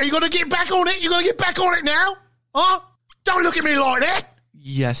right, mate. Are you going to get back on it? You going to get back on it now? Huh? Don't look at me like that.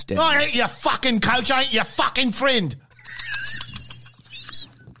 Yes, Dad. I ain't your fucking coach. I ain't your fucking friend.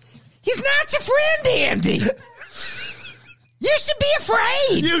 He's not your friend, Andy. You should be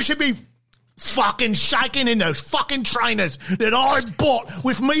afraid. You should be fucking shaking in those fucking trainers that I bought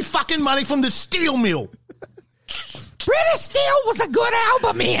with me fucking money from the steel mill. British Steel was a good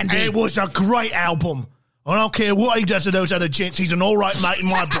album, Andy. It was a great album. I don't care what he does to those other gents. He's an all right mate in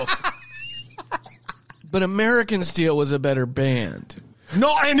my book. But American Steel was a better band.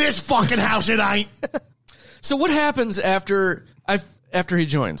 Not in this fucking house, it ain't. So what happens after he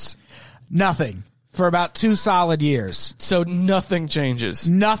joins? Nothing. For about 2 solid years. So nothing changes.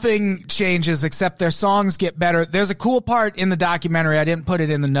 Nothing changes except their songs get better. There's a cool part in the documentary. I didn't put it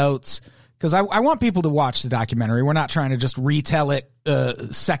in the notes because I want people to watch the documentary. We're not trying to just retell it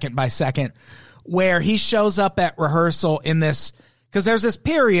second by second, where he shows up at rehearsal in this, because there's this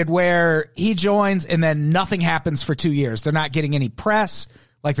period where he joins and then nothing happens for 2 years. They're not getting any press.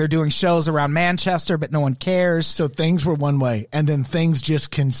 Like they're doing shows around Manchester, but no one cares. So things were one way, and then things just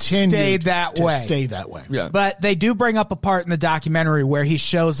continued stayed that way. Stay that way. Yeah. But they do bring up a part in the documentary where he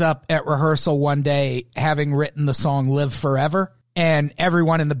shows up at rehearsal one day having written the song Live Forever, and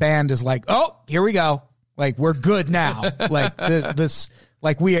everyone in the band is like, oh, here we go. Like, we're good now.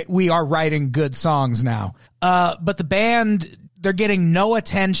 Like, we are writing good songs now. But the band, they're getting no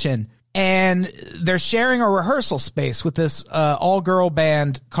attention, and they're sharing a rehearsal space with this all-girl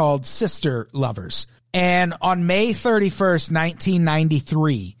band called Sister Lovers. And on May 31st,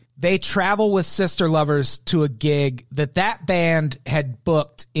 1993, they travel with Sister Lovers to a gig that band had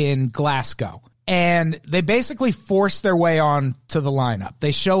booked in Glasgow. And they basically force their way on to the lineup.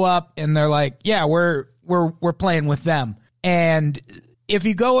 They show up and they're like, yeah, we're playing with them. And if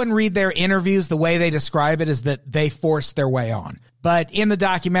you go and read their interviews, the way they describe it is that they forced their way on. But in the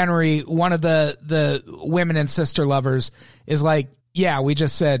documentary, one of the women in Sister Lovers is like, yeah, we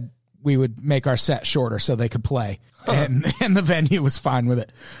just said we would make our set shorter so they could play. And the venue was fine with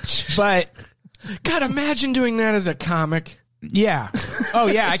it. But God, imagine doing that as a comic. Yeah. Oh,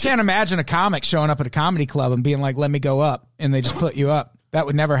 yeah. I can't imagine a comic showing up at a comedy club and being like, let me go up. And they just put you up. That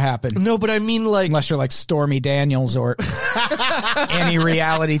would never happen. No, but I mean, like, unless you're like Stormy Daniels or any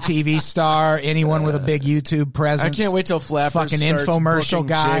reality TV star, anyone with a big YouTube presence. I can't wait till Flappers fucking starts infomercial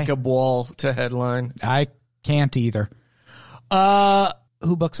guy. Jacob Wall to headline. I can't either.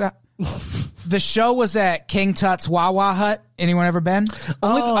 Who books that? The show was at King Tut's Wawa Hut. Anyone ever been?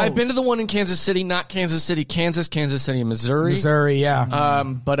 I've been to the one in Kansas City, not Kansas City, Kansas City, Missouri. Missouri, yeah.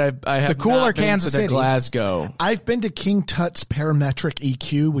 But I have the cooler not been Kansas to the City. Glasgow. I've been to King Tut's Parametric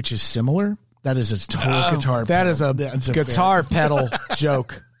EQ, which is similar. That is a total guitar. That is a guitar pedal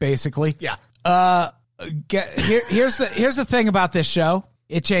joke, basically. Yeah. Here's the thing about this show.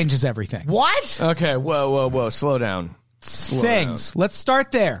 It changes everything. What? Okay, whoa, slow down. Things. Let's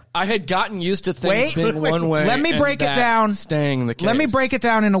start there. I had gotten used to things being one way. Let me break it down. Staying the case. Let me break it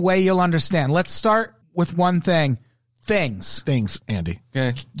down in a way you'll understand. Let's start with one thing. Things, Andy.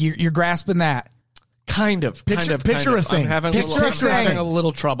 Okay. You're grasping that. Picture a thing. I'm having a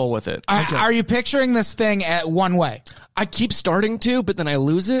little trouble with it. Are you picturing this thing at one way? I keep starting to, but then I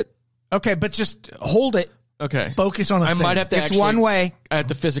lose it. Okay, but just hold it. Okay. Focus on a thing. I might have to It's one way. I have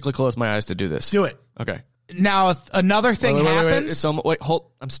to physically close my eyes to do this. Do it. Okay. Now, another thing happens. Wait, hold.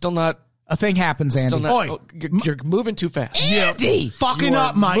 I'm still not. A thing happens, Andy. Still not, you're moving too fast. Andy! Fucking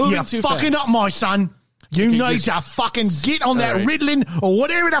up, mate. You're fucking up, my son. You need to fucking get on that Ritalin or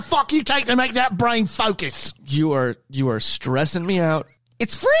whatever the fuck you take to make that brain focus. You are stressing me out.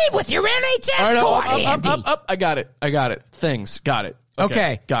 It's free with your NHS card, Andy. Up. I got it. Things. Got it.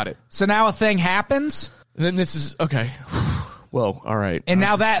 Okay. Got it. So now a thing happens. And then this is okay. Whoa. All right. And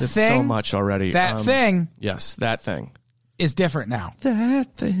now that thing. So much already. That thing. Yes, that thing is different now.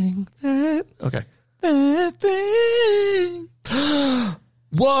 That thing. Okay. That thing.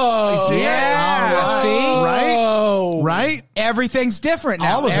 Whoa. Yeah. See? Right? Everything's different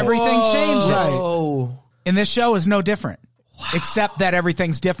now. Everything changes. Right. And this show is no different. Wow. Except that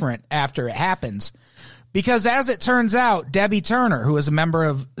everything's different after it happens. Because as it turns out, Debbie Turner, who is a member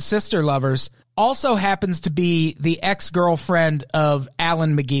of Sister Lovers, also happens to be the ex-girlfriend of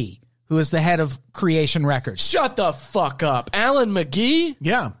Alan McGee, who is the head of Creation Records. Shut the fuck up. Alan McGee?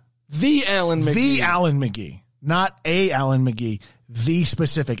 Yeah. The Alan McGee. The Alan McGee. Not a Alan McGee. The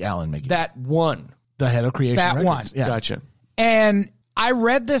specific Alan McGee. That one. The head of Creation That Records. one. Yeah. Gotcha. And I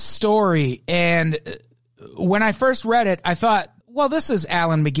read this story, and when I first read it, I thought, well, this is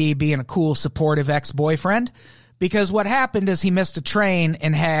Alan McGee being a cool, supportive ex-boyfriend. Because what happened is he missed a train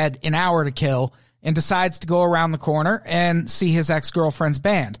and had an hour to kill and decides to go around the corner and see his ex-girlfriend's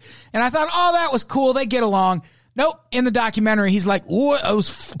band. And I thought, oh, that was cool. They get along. Nope. In the documentary, he's like, oh, I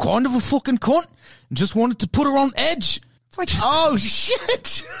was kind of a fucking cunt and just wanted to put her on edge. It's like, oh, shit.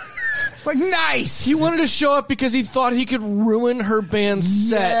 It's like, nice. He wanted to show up because he thought he could ruin her band's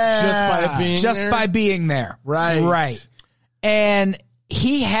set just by being there. Right. And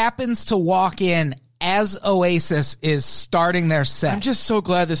he happens to walk in as Oasis is starting their set. I'm just so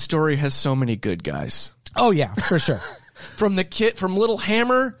glad this story has so many good guys. Oh yeah, for sure. From Little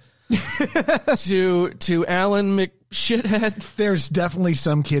Hammer to Alan McShithead. There's definitely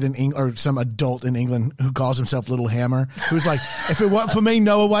some kid in England or some adult in England who calls himself Little Hammer, who's like, if it weren't for me,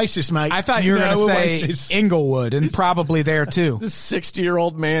 no Oasis, mate. I thought you were going to say Inglewood, and probably there too. This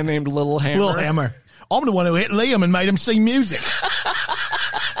 60-year-old man named Little Hammer. Little Hammer. I'm the one who hit Liam and made him see music.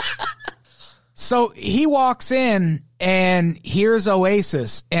 So he walks in and hears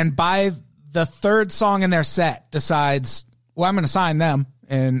Oasis, and by the third song in their set decides, well, I'm going to sign them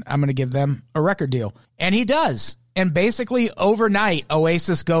and I'm going to give them a record deal. And he does. And basically overnight,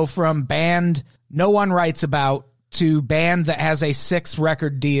 Oasis go from band no one writes about to band that has a 6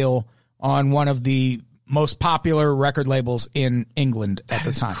 record deal on one of the most popular record labels in England at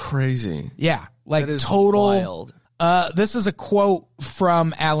the time. Crazy. Yeah. Like that is total wild. This is a quote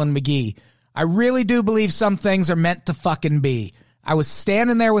from Alan McGee. I really do believe some things are meant to fucking be. I was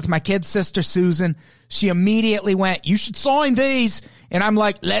standing there with my kid sister, Susan. She immediately went, you should sign these. And I'm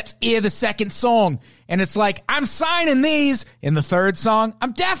like, let's hear the second song. And it's like, I'm signing these. In the third song,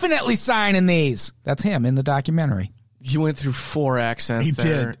 I'm definitely signing these. That's him in the documentary. He went through 4 accents. He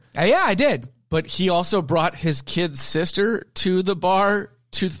there. did. Yeah, I did. But he also brought his kid's sister to the bar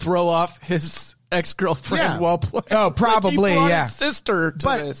to throw off his ex-girlfriend while playing. Oh, probably, he brought yeah. his sister to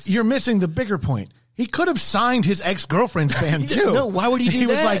But this. you're missing the bigger point. He could have signed his ex-girlfriend's band, too. No, why would he do He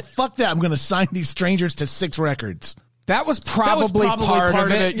that? was like, fuck that. I'm going to sign these strangers to 6 records. That was probably part of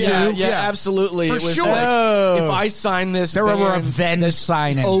it, too. Yeah, absolutely. For It was sure. like, if I sign this There were band, revenge this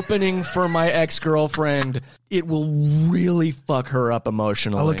signing. opening for my ex-girlfriend, it will really fuck her up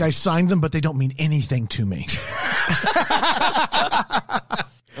emotionally. Oh, look, I signed them, but they don't mean anything to me.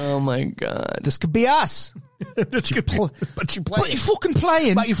 Oh, my God. This could be us. But you're playing. But you're fucking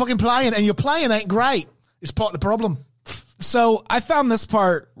playing. But you're fucking playing, and your playing ain't great. It's part of the problem. So I found this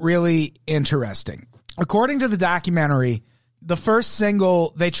part really interesting. According to the documentary, the first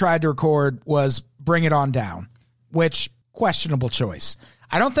single they tried to record was Bring It On Down, which questionable choice.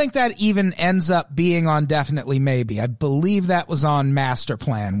 I don't think that even ends up being on Definitely Maybe. I believe that was on Master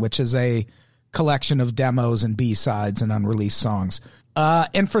Plan, which is a collection of demos and B-sides and unreleased songs.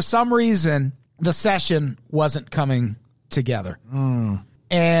 And for some reason, the session wasn't coming together.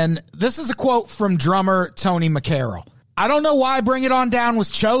 And this is a quote from drummer Tony McCarroll. I don't know why Bring It On Down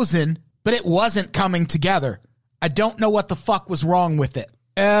was chosen, but it wasn't coming together. I don't know what the fuck was wrong with it.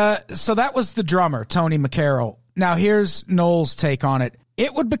 So that was the drummer, Tony McCarroll. Now here's Noel's take on it.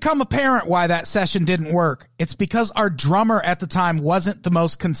 It would become apparent why that session didn't work. It's because our drummer at the time wasn't the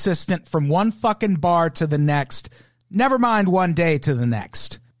most consistent from one fucking bar to the next, never mind one day to the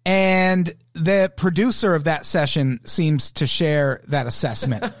next. And the producer of that session seems to share that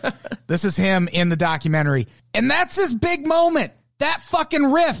assessment. This is him in the documentary. And that's his big moment. That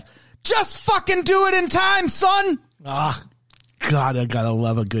fucking riff. Just fucking do it in time, son. Ah, God, I gotta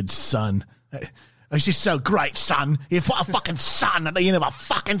love a good son. It's just so great, son. You put a fucking son at the end of a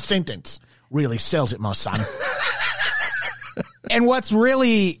fucking sentence. Really sells it, my son. And what's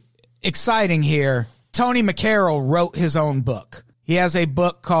really exciting here, Tony McCarroll wrote his own book. He has a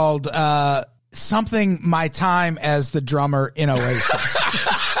book called something My Time as the Drummer in Oasis.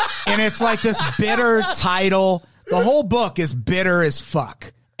 And it's like this bitter title. The whole book is bitter as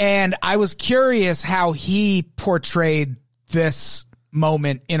fuck. And I was curious how he portrayed this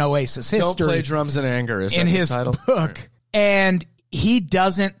moment in Oasis history. Don't Play Drums in Anger is in that his the title? book. And he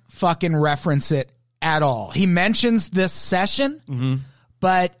doesn't fucking reference it at all. He mentions this session,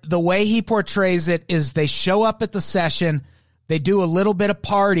 but the way he portrays it is they show up at the session, they do a little bit of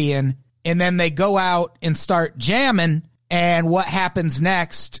partying, and then they go out and start jamming, and what happens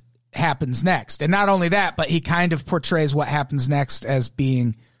next happens next. And not only that, but he kind of portrays what happens next as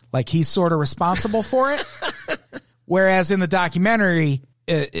being like he's sort of responsible for it. Whereas in the documentary,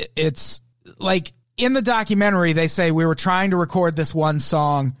 it's like in the documentary, they say we were trying to record this one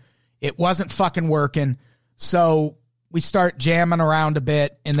song. It wasn't fucking working. So we start jamming around a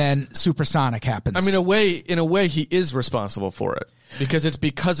bit, and then Supersonic happens. I mean, in a way, he is responsible for it because it's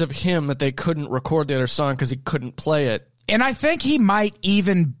because of him that they couldn't record the other song because he couldn't play it. And I think he might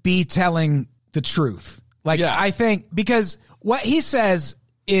even be telling the truth. Like, yeah. I think because what he says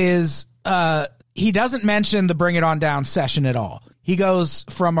is he doesn't mention the Bring It On Down session at all. He goes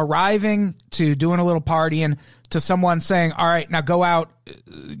from arriving to doing a little partying to someone saying, all right, now go out,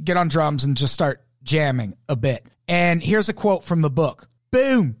 get on drums and just start jamming a bit. And here's a quote from the book.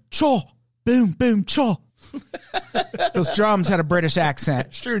 Boom, chaw, boom, boom, chaw. Those drums had a British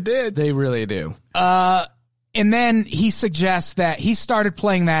accent. Sure did. They really do. And then he suggests that he started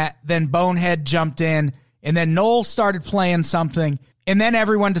playing that, then Bonehead jumped in, and then Noel started playing something, and then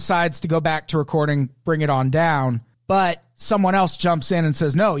everyone decides to go back to recording Bring It On Down, but someone else jumps in and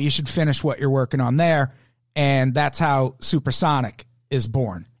says, no, you should finish what you're working on there, and that's how Supersonic is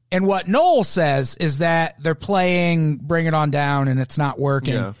born. And what Noel says is that they're playing Bring It On Down, and it's not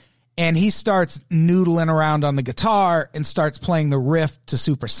working. Yeah. And he starts noodling around on the guitar and starts playing the riff to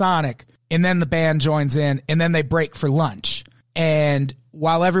Supersonic. And then the band joins in, and then they break for lunch. And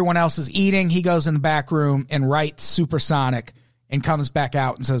while everyone else is eating, he goes in the back room and writes Supersonic and comes back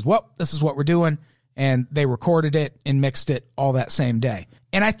out and says, well, this is what we're doing. And they recorded it and mixed it all that same day.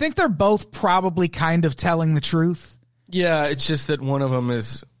 And I think they're both probably kind of telling the truth. Yeah, it's just that one of them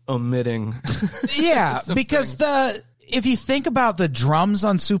is omitting. Yeah, because if you think about the drums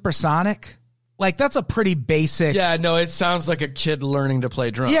on Supersonic, like that's a pretty basic. Yeah, no, it sounds like a kid learning to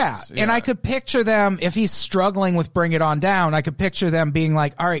play drums. Yeah, and I could picture them, if he's struggling with Bring It On Down, I could picture them being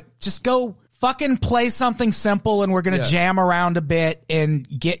like, all right, just go fucking play something simple and we're going to jam around a bit and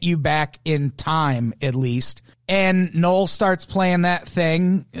get you back in time at least. And Noel starts playing that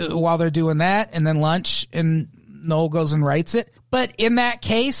thing while they're doing that, and then lunch, and Noel goes and writes it. But in that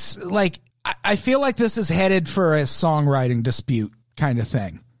case, like, I feel like this is headed for a songwriting dispute kind of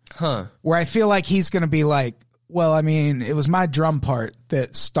thing. Huh. Where I feel like he's going to be like, well, I mean, it was my drum part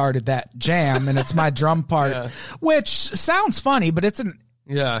that started that jam, and it's my drum part, which sounds funny, but it's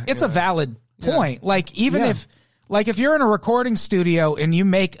a valid point. Like, even if you're in a recording studio and you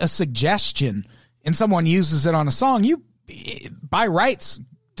make a suggestion and someone uses it on a song, you, by rights,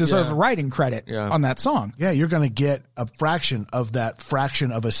 deserve a writing credit on that song. Yeah, you're going to get a fraction of that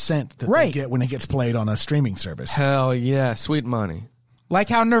fraction of a cent that they get when it gets played on a streaming service. Hell yeah, sweet money. Like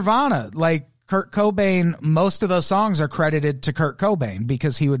how Nirvana, like Kurt Cobain, most of those songs are credited to Kurt Cobain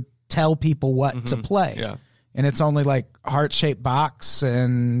because he would tell people what to play. Yeah. And it's only like Heart-Shaped Box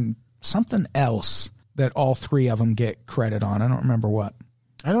and something else that all three of them get credit on. I don't remember what.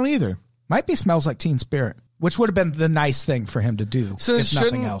 I don't either. Might be Smells Like Teen Spirit, which would have been the nice thing for him to do, so if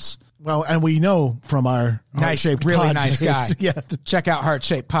nothing else. Well, and we know from our Heart-Shaped really Pod nice days, guy. Check out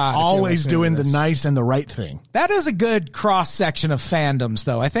Heart-Shaped Pod. Always doing the nice and the right thing. That is a good cross-section of fandoms,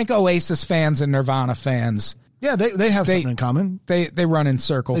 though. I think Oasis fans and Nirvana fans... Yeah, they have something in common. They run in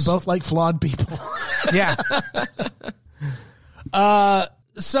circles. They both like flawed people. Yeah.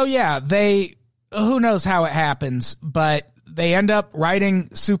 So, yeah, who knows how it happens, but they end up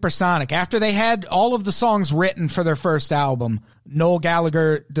writing Supersonic. After they had all of the songs written for their first album, Noel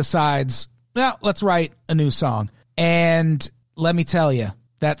Gallagher decides, well, let's write a new song. And let me tell you,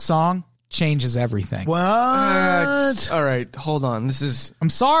 that song changes everything. What? All right, hold on. I'm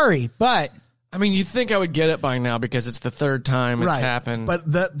sorry, but... I mean, you'd think I would get it by now because it's the third time it's happened.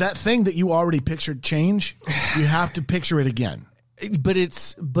 But that thing that you already pictured change, you have to picture it again. But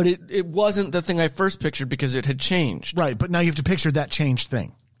it wasn't the thing I first pictured because it had changed. Right, but now you have to picture that changed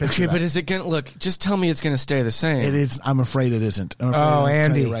thing. Okay, but is it going to look? Just tell me it's going to stay the same. It is. I'm afraid it isn't. Oh,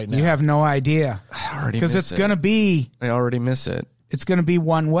 Andy, you have no idea. I already because it's going to be. I already miss it. It's going to be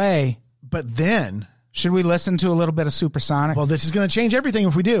one way. But then, should we listen to a little bit of Supersonic? Well, this is going to change everything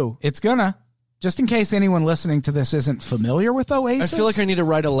if we do. It's gonna. Just in case anyone listening to this isn't familiar with Oasis. I feel like I need to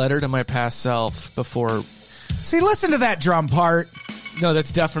write a letter to my past self before. See, listen to that drum part. No, that's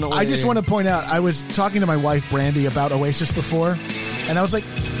definitely... I just want to point out, I was talking to my wife, Brandy, about Oasis before, and I was like,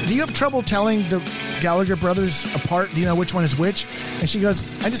 do you have trouble telling the Gallagher brothers apart? Do you know which one is which? And she goes,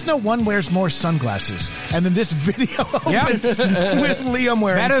 I just know one wears more sunglasses. And then this video opens with Liam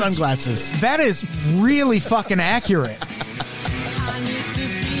wearing sunglasses. That is really fucking accurate.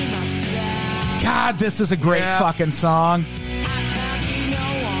 God, this is a great fucking song.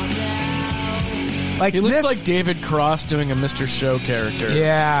 Like, he looks like David Cross doing a Mr. Show character.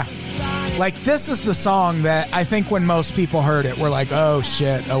 Yeah. Like, this is the song that I think when most people heard it, were like, oh,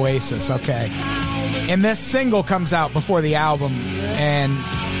 shit, Oasis, okay. And this single comes out before the album, and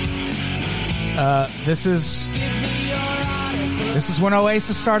this is when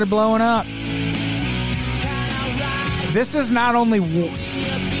Oasis started blowing up. This is not only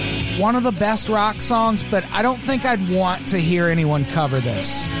one of the best rock songs, but I don't think I'd want to hear anyone cover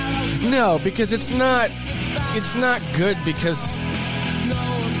this. No, because it's not good because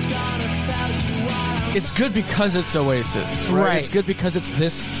it's good because it's Oasis, right? It's good because it's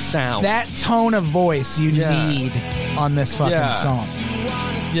this sound. That tone of voice you need on this fucking song.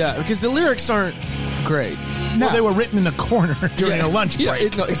 Yeah, because the lyrics aren't great. No. Well, they were written in a corner during a lunch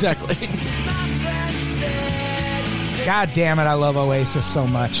break. No, exactly. God damn it, I love Oasis so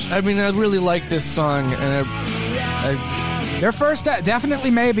much. I mean, I really like this song, and their first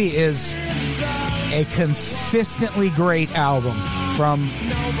Definitely Maybe is a consistently great album from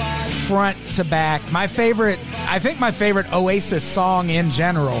front to back. I think my favorite Oasis song in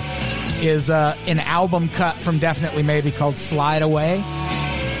general is an album cut from Definitely Maybe called Slide Away.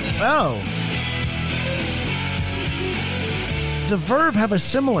 Oh. The Verve have a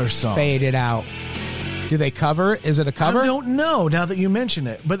similar song. Fade It Out. Do they cover it? Is it a cover? I don't know now that you mention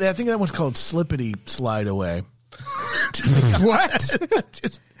it, but I think that one's called Slippity Slide Away. What?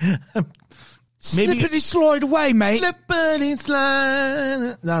 Slippity slide away, mate. Slippity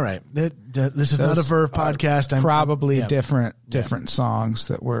slide. All right. This is not a Verve podcast. Probably different songs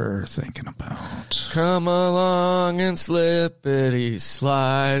that we're thinking about. Come along and slippity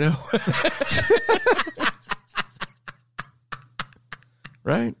slide away.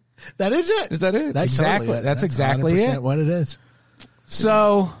 Right? That is it. Is that it? That's exactly. Totally it. That's exactly it. What it is.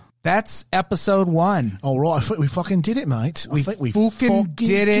 So that's episode 1. All right, we fucking did it, mate. We fucking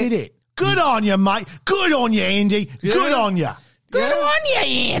did it. Good on you, mate. Good on you, Andy. Good on you. Good on you,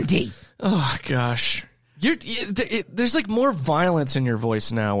 Andy. Oh, gosh. There's like more violence in your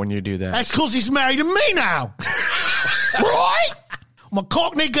voice now when you do that. That's because he's married to me now. Right? I'm a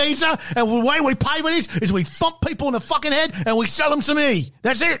Cockney geezer, and the way we pay with this is we thump people in the fucking head and we sell them some E.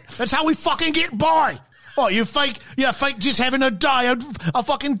 That's it. That's how we fucking get by. What, you think just having a day, a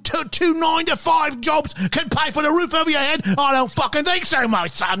fucking two 9-to-5 jobs can pay for the roof over your head? I don't fucking think so, my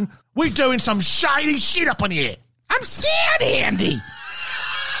son. We're doing some shady shit up in here. I'm scared, Andy.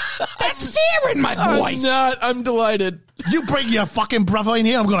 That's fear in my voice. I'm not. I'm delighted. You bring your fucking brother in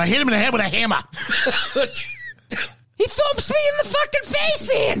here, I'm going to hit him in the head with a hammer. He thumps me in the fucking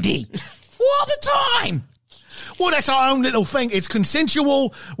face, Andy. All the time. Well, that's our own little thing. It's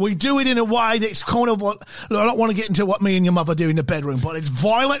consensual. We do it in a way that's kind of what... I don't want to get into what me and your mother do in the bedroom, but it's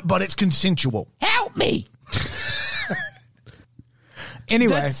violent, but it's consensual. Help me.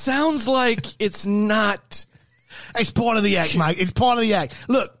 Anyway. That sounds like it's not... It's part of the act, mate. It's part of the act.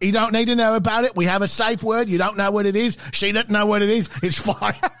 Look, you don't need to know about it. We have a safe word. You don't know what it is. She doesn't know what it is. It's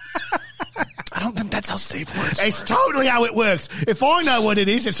fine. I don't think that's how safe words work. It's totally how it works. If I know what it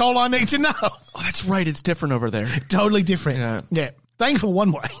is, it's all I need to know. Oh, that's right. It's different over there. Totally different. Yeah. Thankful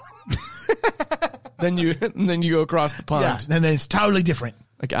one way. then you go across the pond. Yeah. And then it's totally different.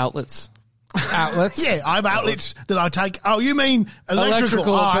 Like outlets. Outlets? Yeah, I have outlets that I take. Oh, you mean electrical?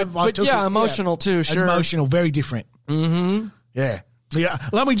 But emotional too, sure. Emotional, very different. Mm-hmm. Yeah.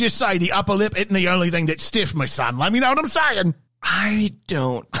 Let me just say, the upper lip isn't the only thing that's stiff, my son. Let me know what I'm saying. I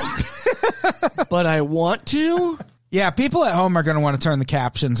don't. But I want to. Yeah, people at home are going to want to turn the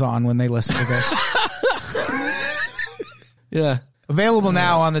captions on when they listen to this. Yeah. Available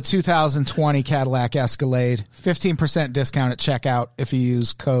now on the 2020 Cadillac Escalade. 15% discount at checkout if you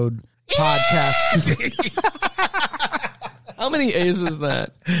use code podcast. How many A's is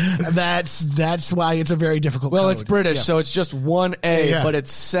that? That's why it's a very difficult Well, code. it's British, Yeah. so it's just one A, Yeah. but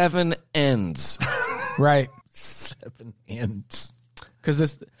it's 7 N's. Right. 7 N's. Because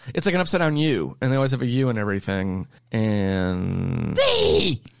it's like an upside down U, and they always have a U and everything. And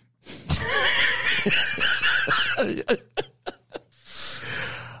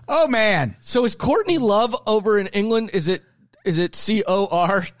oh man! So is Courtney Love over in England? Is it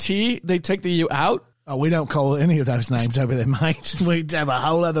CORT? They take the U out. Oh, we don't call any of those names over there, mate. We have a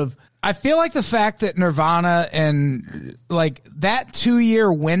whole other. I feel like the fact that Nirvana and like that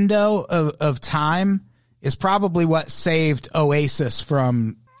 2-year window of time is probably what saved Oasis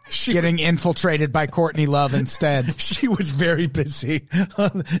from getting infiltrated by Courtney Love instead. She was very busy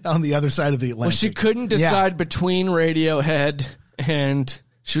on the other side of the Atlantic. Well, she couldn't decide between Radiohead and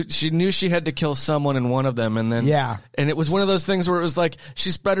she knew she had to kill someone in one of them, and then and it was one of those things where it was like she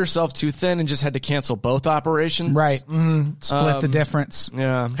spread herself too thin and just had to cancel both operations. Right, split the difference.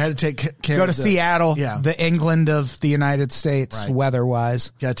 Yeah, had to take care. Go to of Seattle, the England of the United States,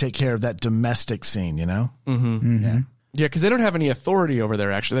 weather-wise. Got to take care of that domestic scene, you know. Mm-hmm. Mm-hmm. Yeah, because they don't have any authority over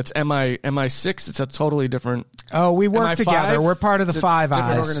there. Actually, that's MI6. It's a totally different. Oh, we work MI5? together. We're part of the Five different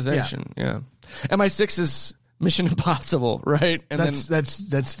Eyes organization. Yeah. MI6 is Mission Impossible, right? And that's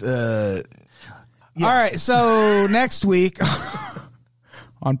All right, so next week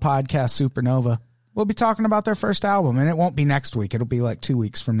on Podcast Supernova, we'll be talking about their first album, and it won't be next week. It'll be like 2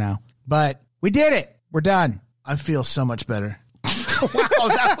 weeks from now. But we did it. We're done. I feel so much better. Wow,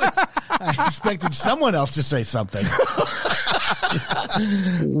 I expected someone else to say something.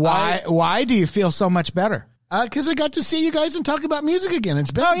 Why do you feel so much better? Because I got to see you guys and talk about music again.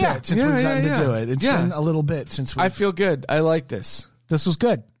 It's been a bit since we've gotten to do it. It's been a little bit since we. I feel good. I like this. This was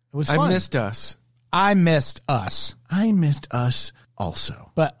good. It was I fun. missed us. I missed us. I missed us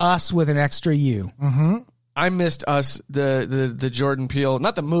also. But us with an extra U. Mm-hmm. I missed us, the Jordan Peele,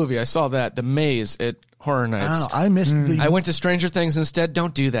 not the movie. I saw that, The Maze at Horror Nights. Oh, I missed I went to Stranger Things instead.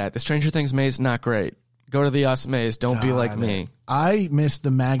 Don't do that. The Stranger Things maze, not great. Go to the Us maze. Don't be like me. I missed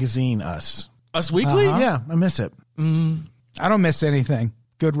the magazine Us. Us Weekly? Yeah, I miss it. I don't miss anything.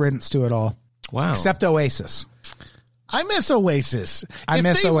 Good riddance to it all. Wow. Except Oasis. I miss Oasis. I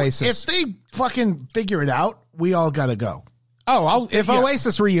miss Oasis. If they fucking figure it out, we all got to go. Oh, if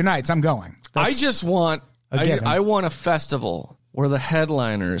Oasis reunites, I'm going. I just want I want a festival where the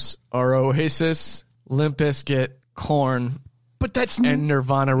headliners are Oasis, Limp Bizkit, Korn, but that's and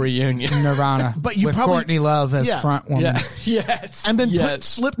Nirvana reunion. Nirvana, but you with probably, Courtney Love as front woman. Yeah. Yes, and then put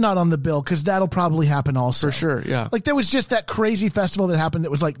Slipknot on the bill because that'll probably happen also for sure. Yeah, like there was just that crazy festival that happened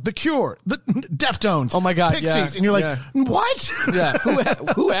that was like The Cure, the Deftones. Oh my God, Pixies, and you're like, what? Yeah,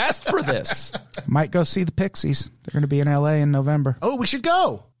 who asked for this? Might go see the Pixies. They're going to be in LA in November. Oh, we should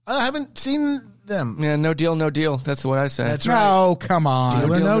go. I haven't seen them. Yeah, no deal, no deal. That's what I say. That's right. No, come on.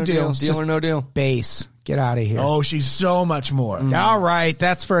 Deal or no deal. Deal or no deal. Base. Get out of here. Oh, she's so much more. All right,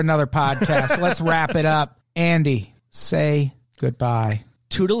 that's for another podcast. Let's wrap it up. Andy, say goodbye.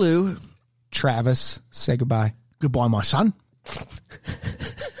 Toodaloo. Travis, say goodbye. Goodbye, my son.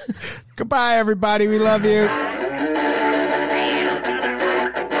 Goodbye, everybody. We love you.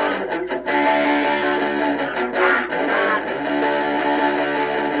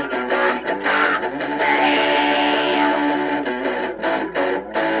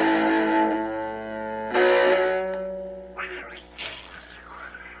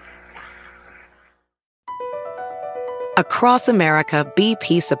 Across America,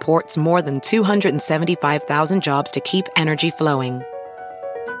 BP supports more than 275,000 jobs to keep energy flowing.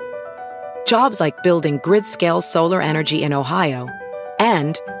 Jobs like building grid-scale solar energy in Ohio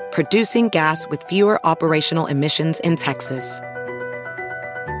and producing gas with fewer operational emissions in Texas.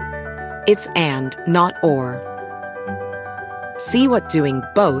 It's and, not or. See what doing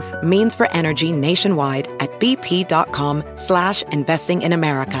both means for energy nationwide at bp.com/investing in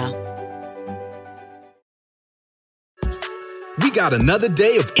America. We got another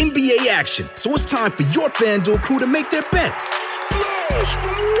day of NBA action, so it's time for your FanDuel crew to make their bets.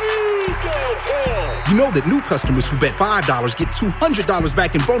 You know that new customers who bet $5 get $200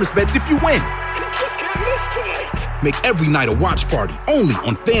 back in bonus bets if you win. Make every night a watch party only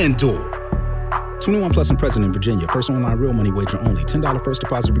on FanDuel. 21 plus and present in Virginia. First online real money wager only. $10 first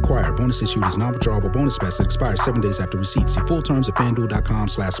deposit required. Bonus issued is non-withdrawable bonus bets that expires 7 days after receipt. See full terms at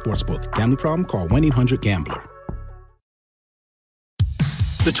FanDuel.com/sportsbook. Gambling problem? Call 1-800-GAMBLER.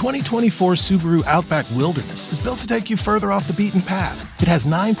 The 2024 Subaru Outback Wilderness is built to take you further off the beaten path. It has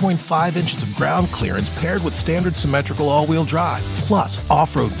 9.5 inches of ground clearance paired with standard symmetrical all-wheel drive, plus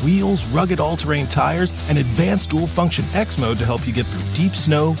off-road wheels, rugged all-terrain tires, and advanced dual-function X mode to help you get through deep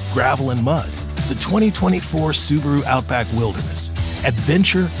snow, gravel, and mud. The 2024 Subaru Outback Wilderness.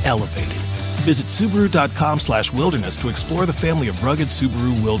 Adventure elevated. Visit Subaru.com/wilderness to explore the family of rugged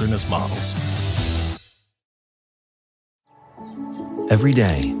Subaru Wilderness models. Every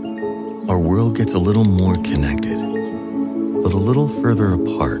day, our world gets a little more connected, but a little further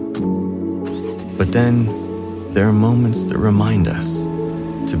apart. But then, there are moments that remind us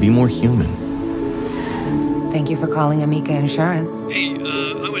to be more human. Thank you for calling Amica Insurance. Hey,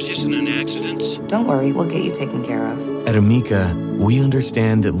 I was just in an accident. Don't worry, we'll get you taken care of. At Amica, we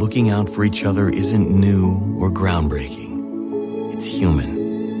understand that looking out for each other isn't new or groundbreaking. It's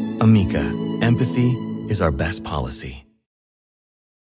human. Amica, empathy is our best policy.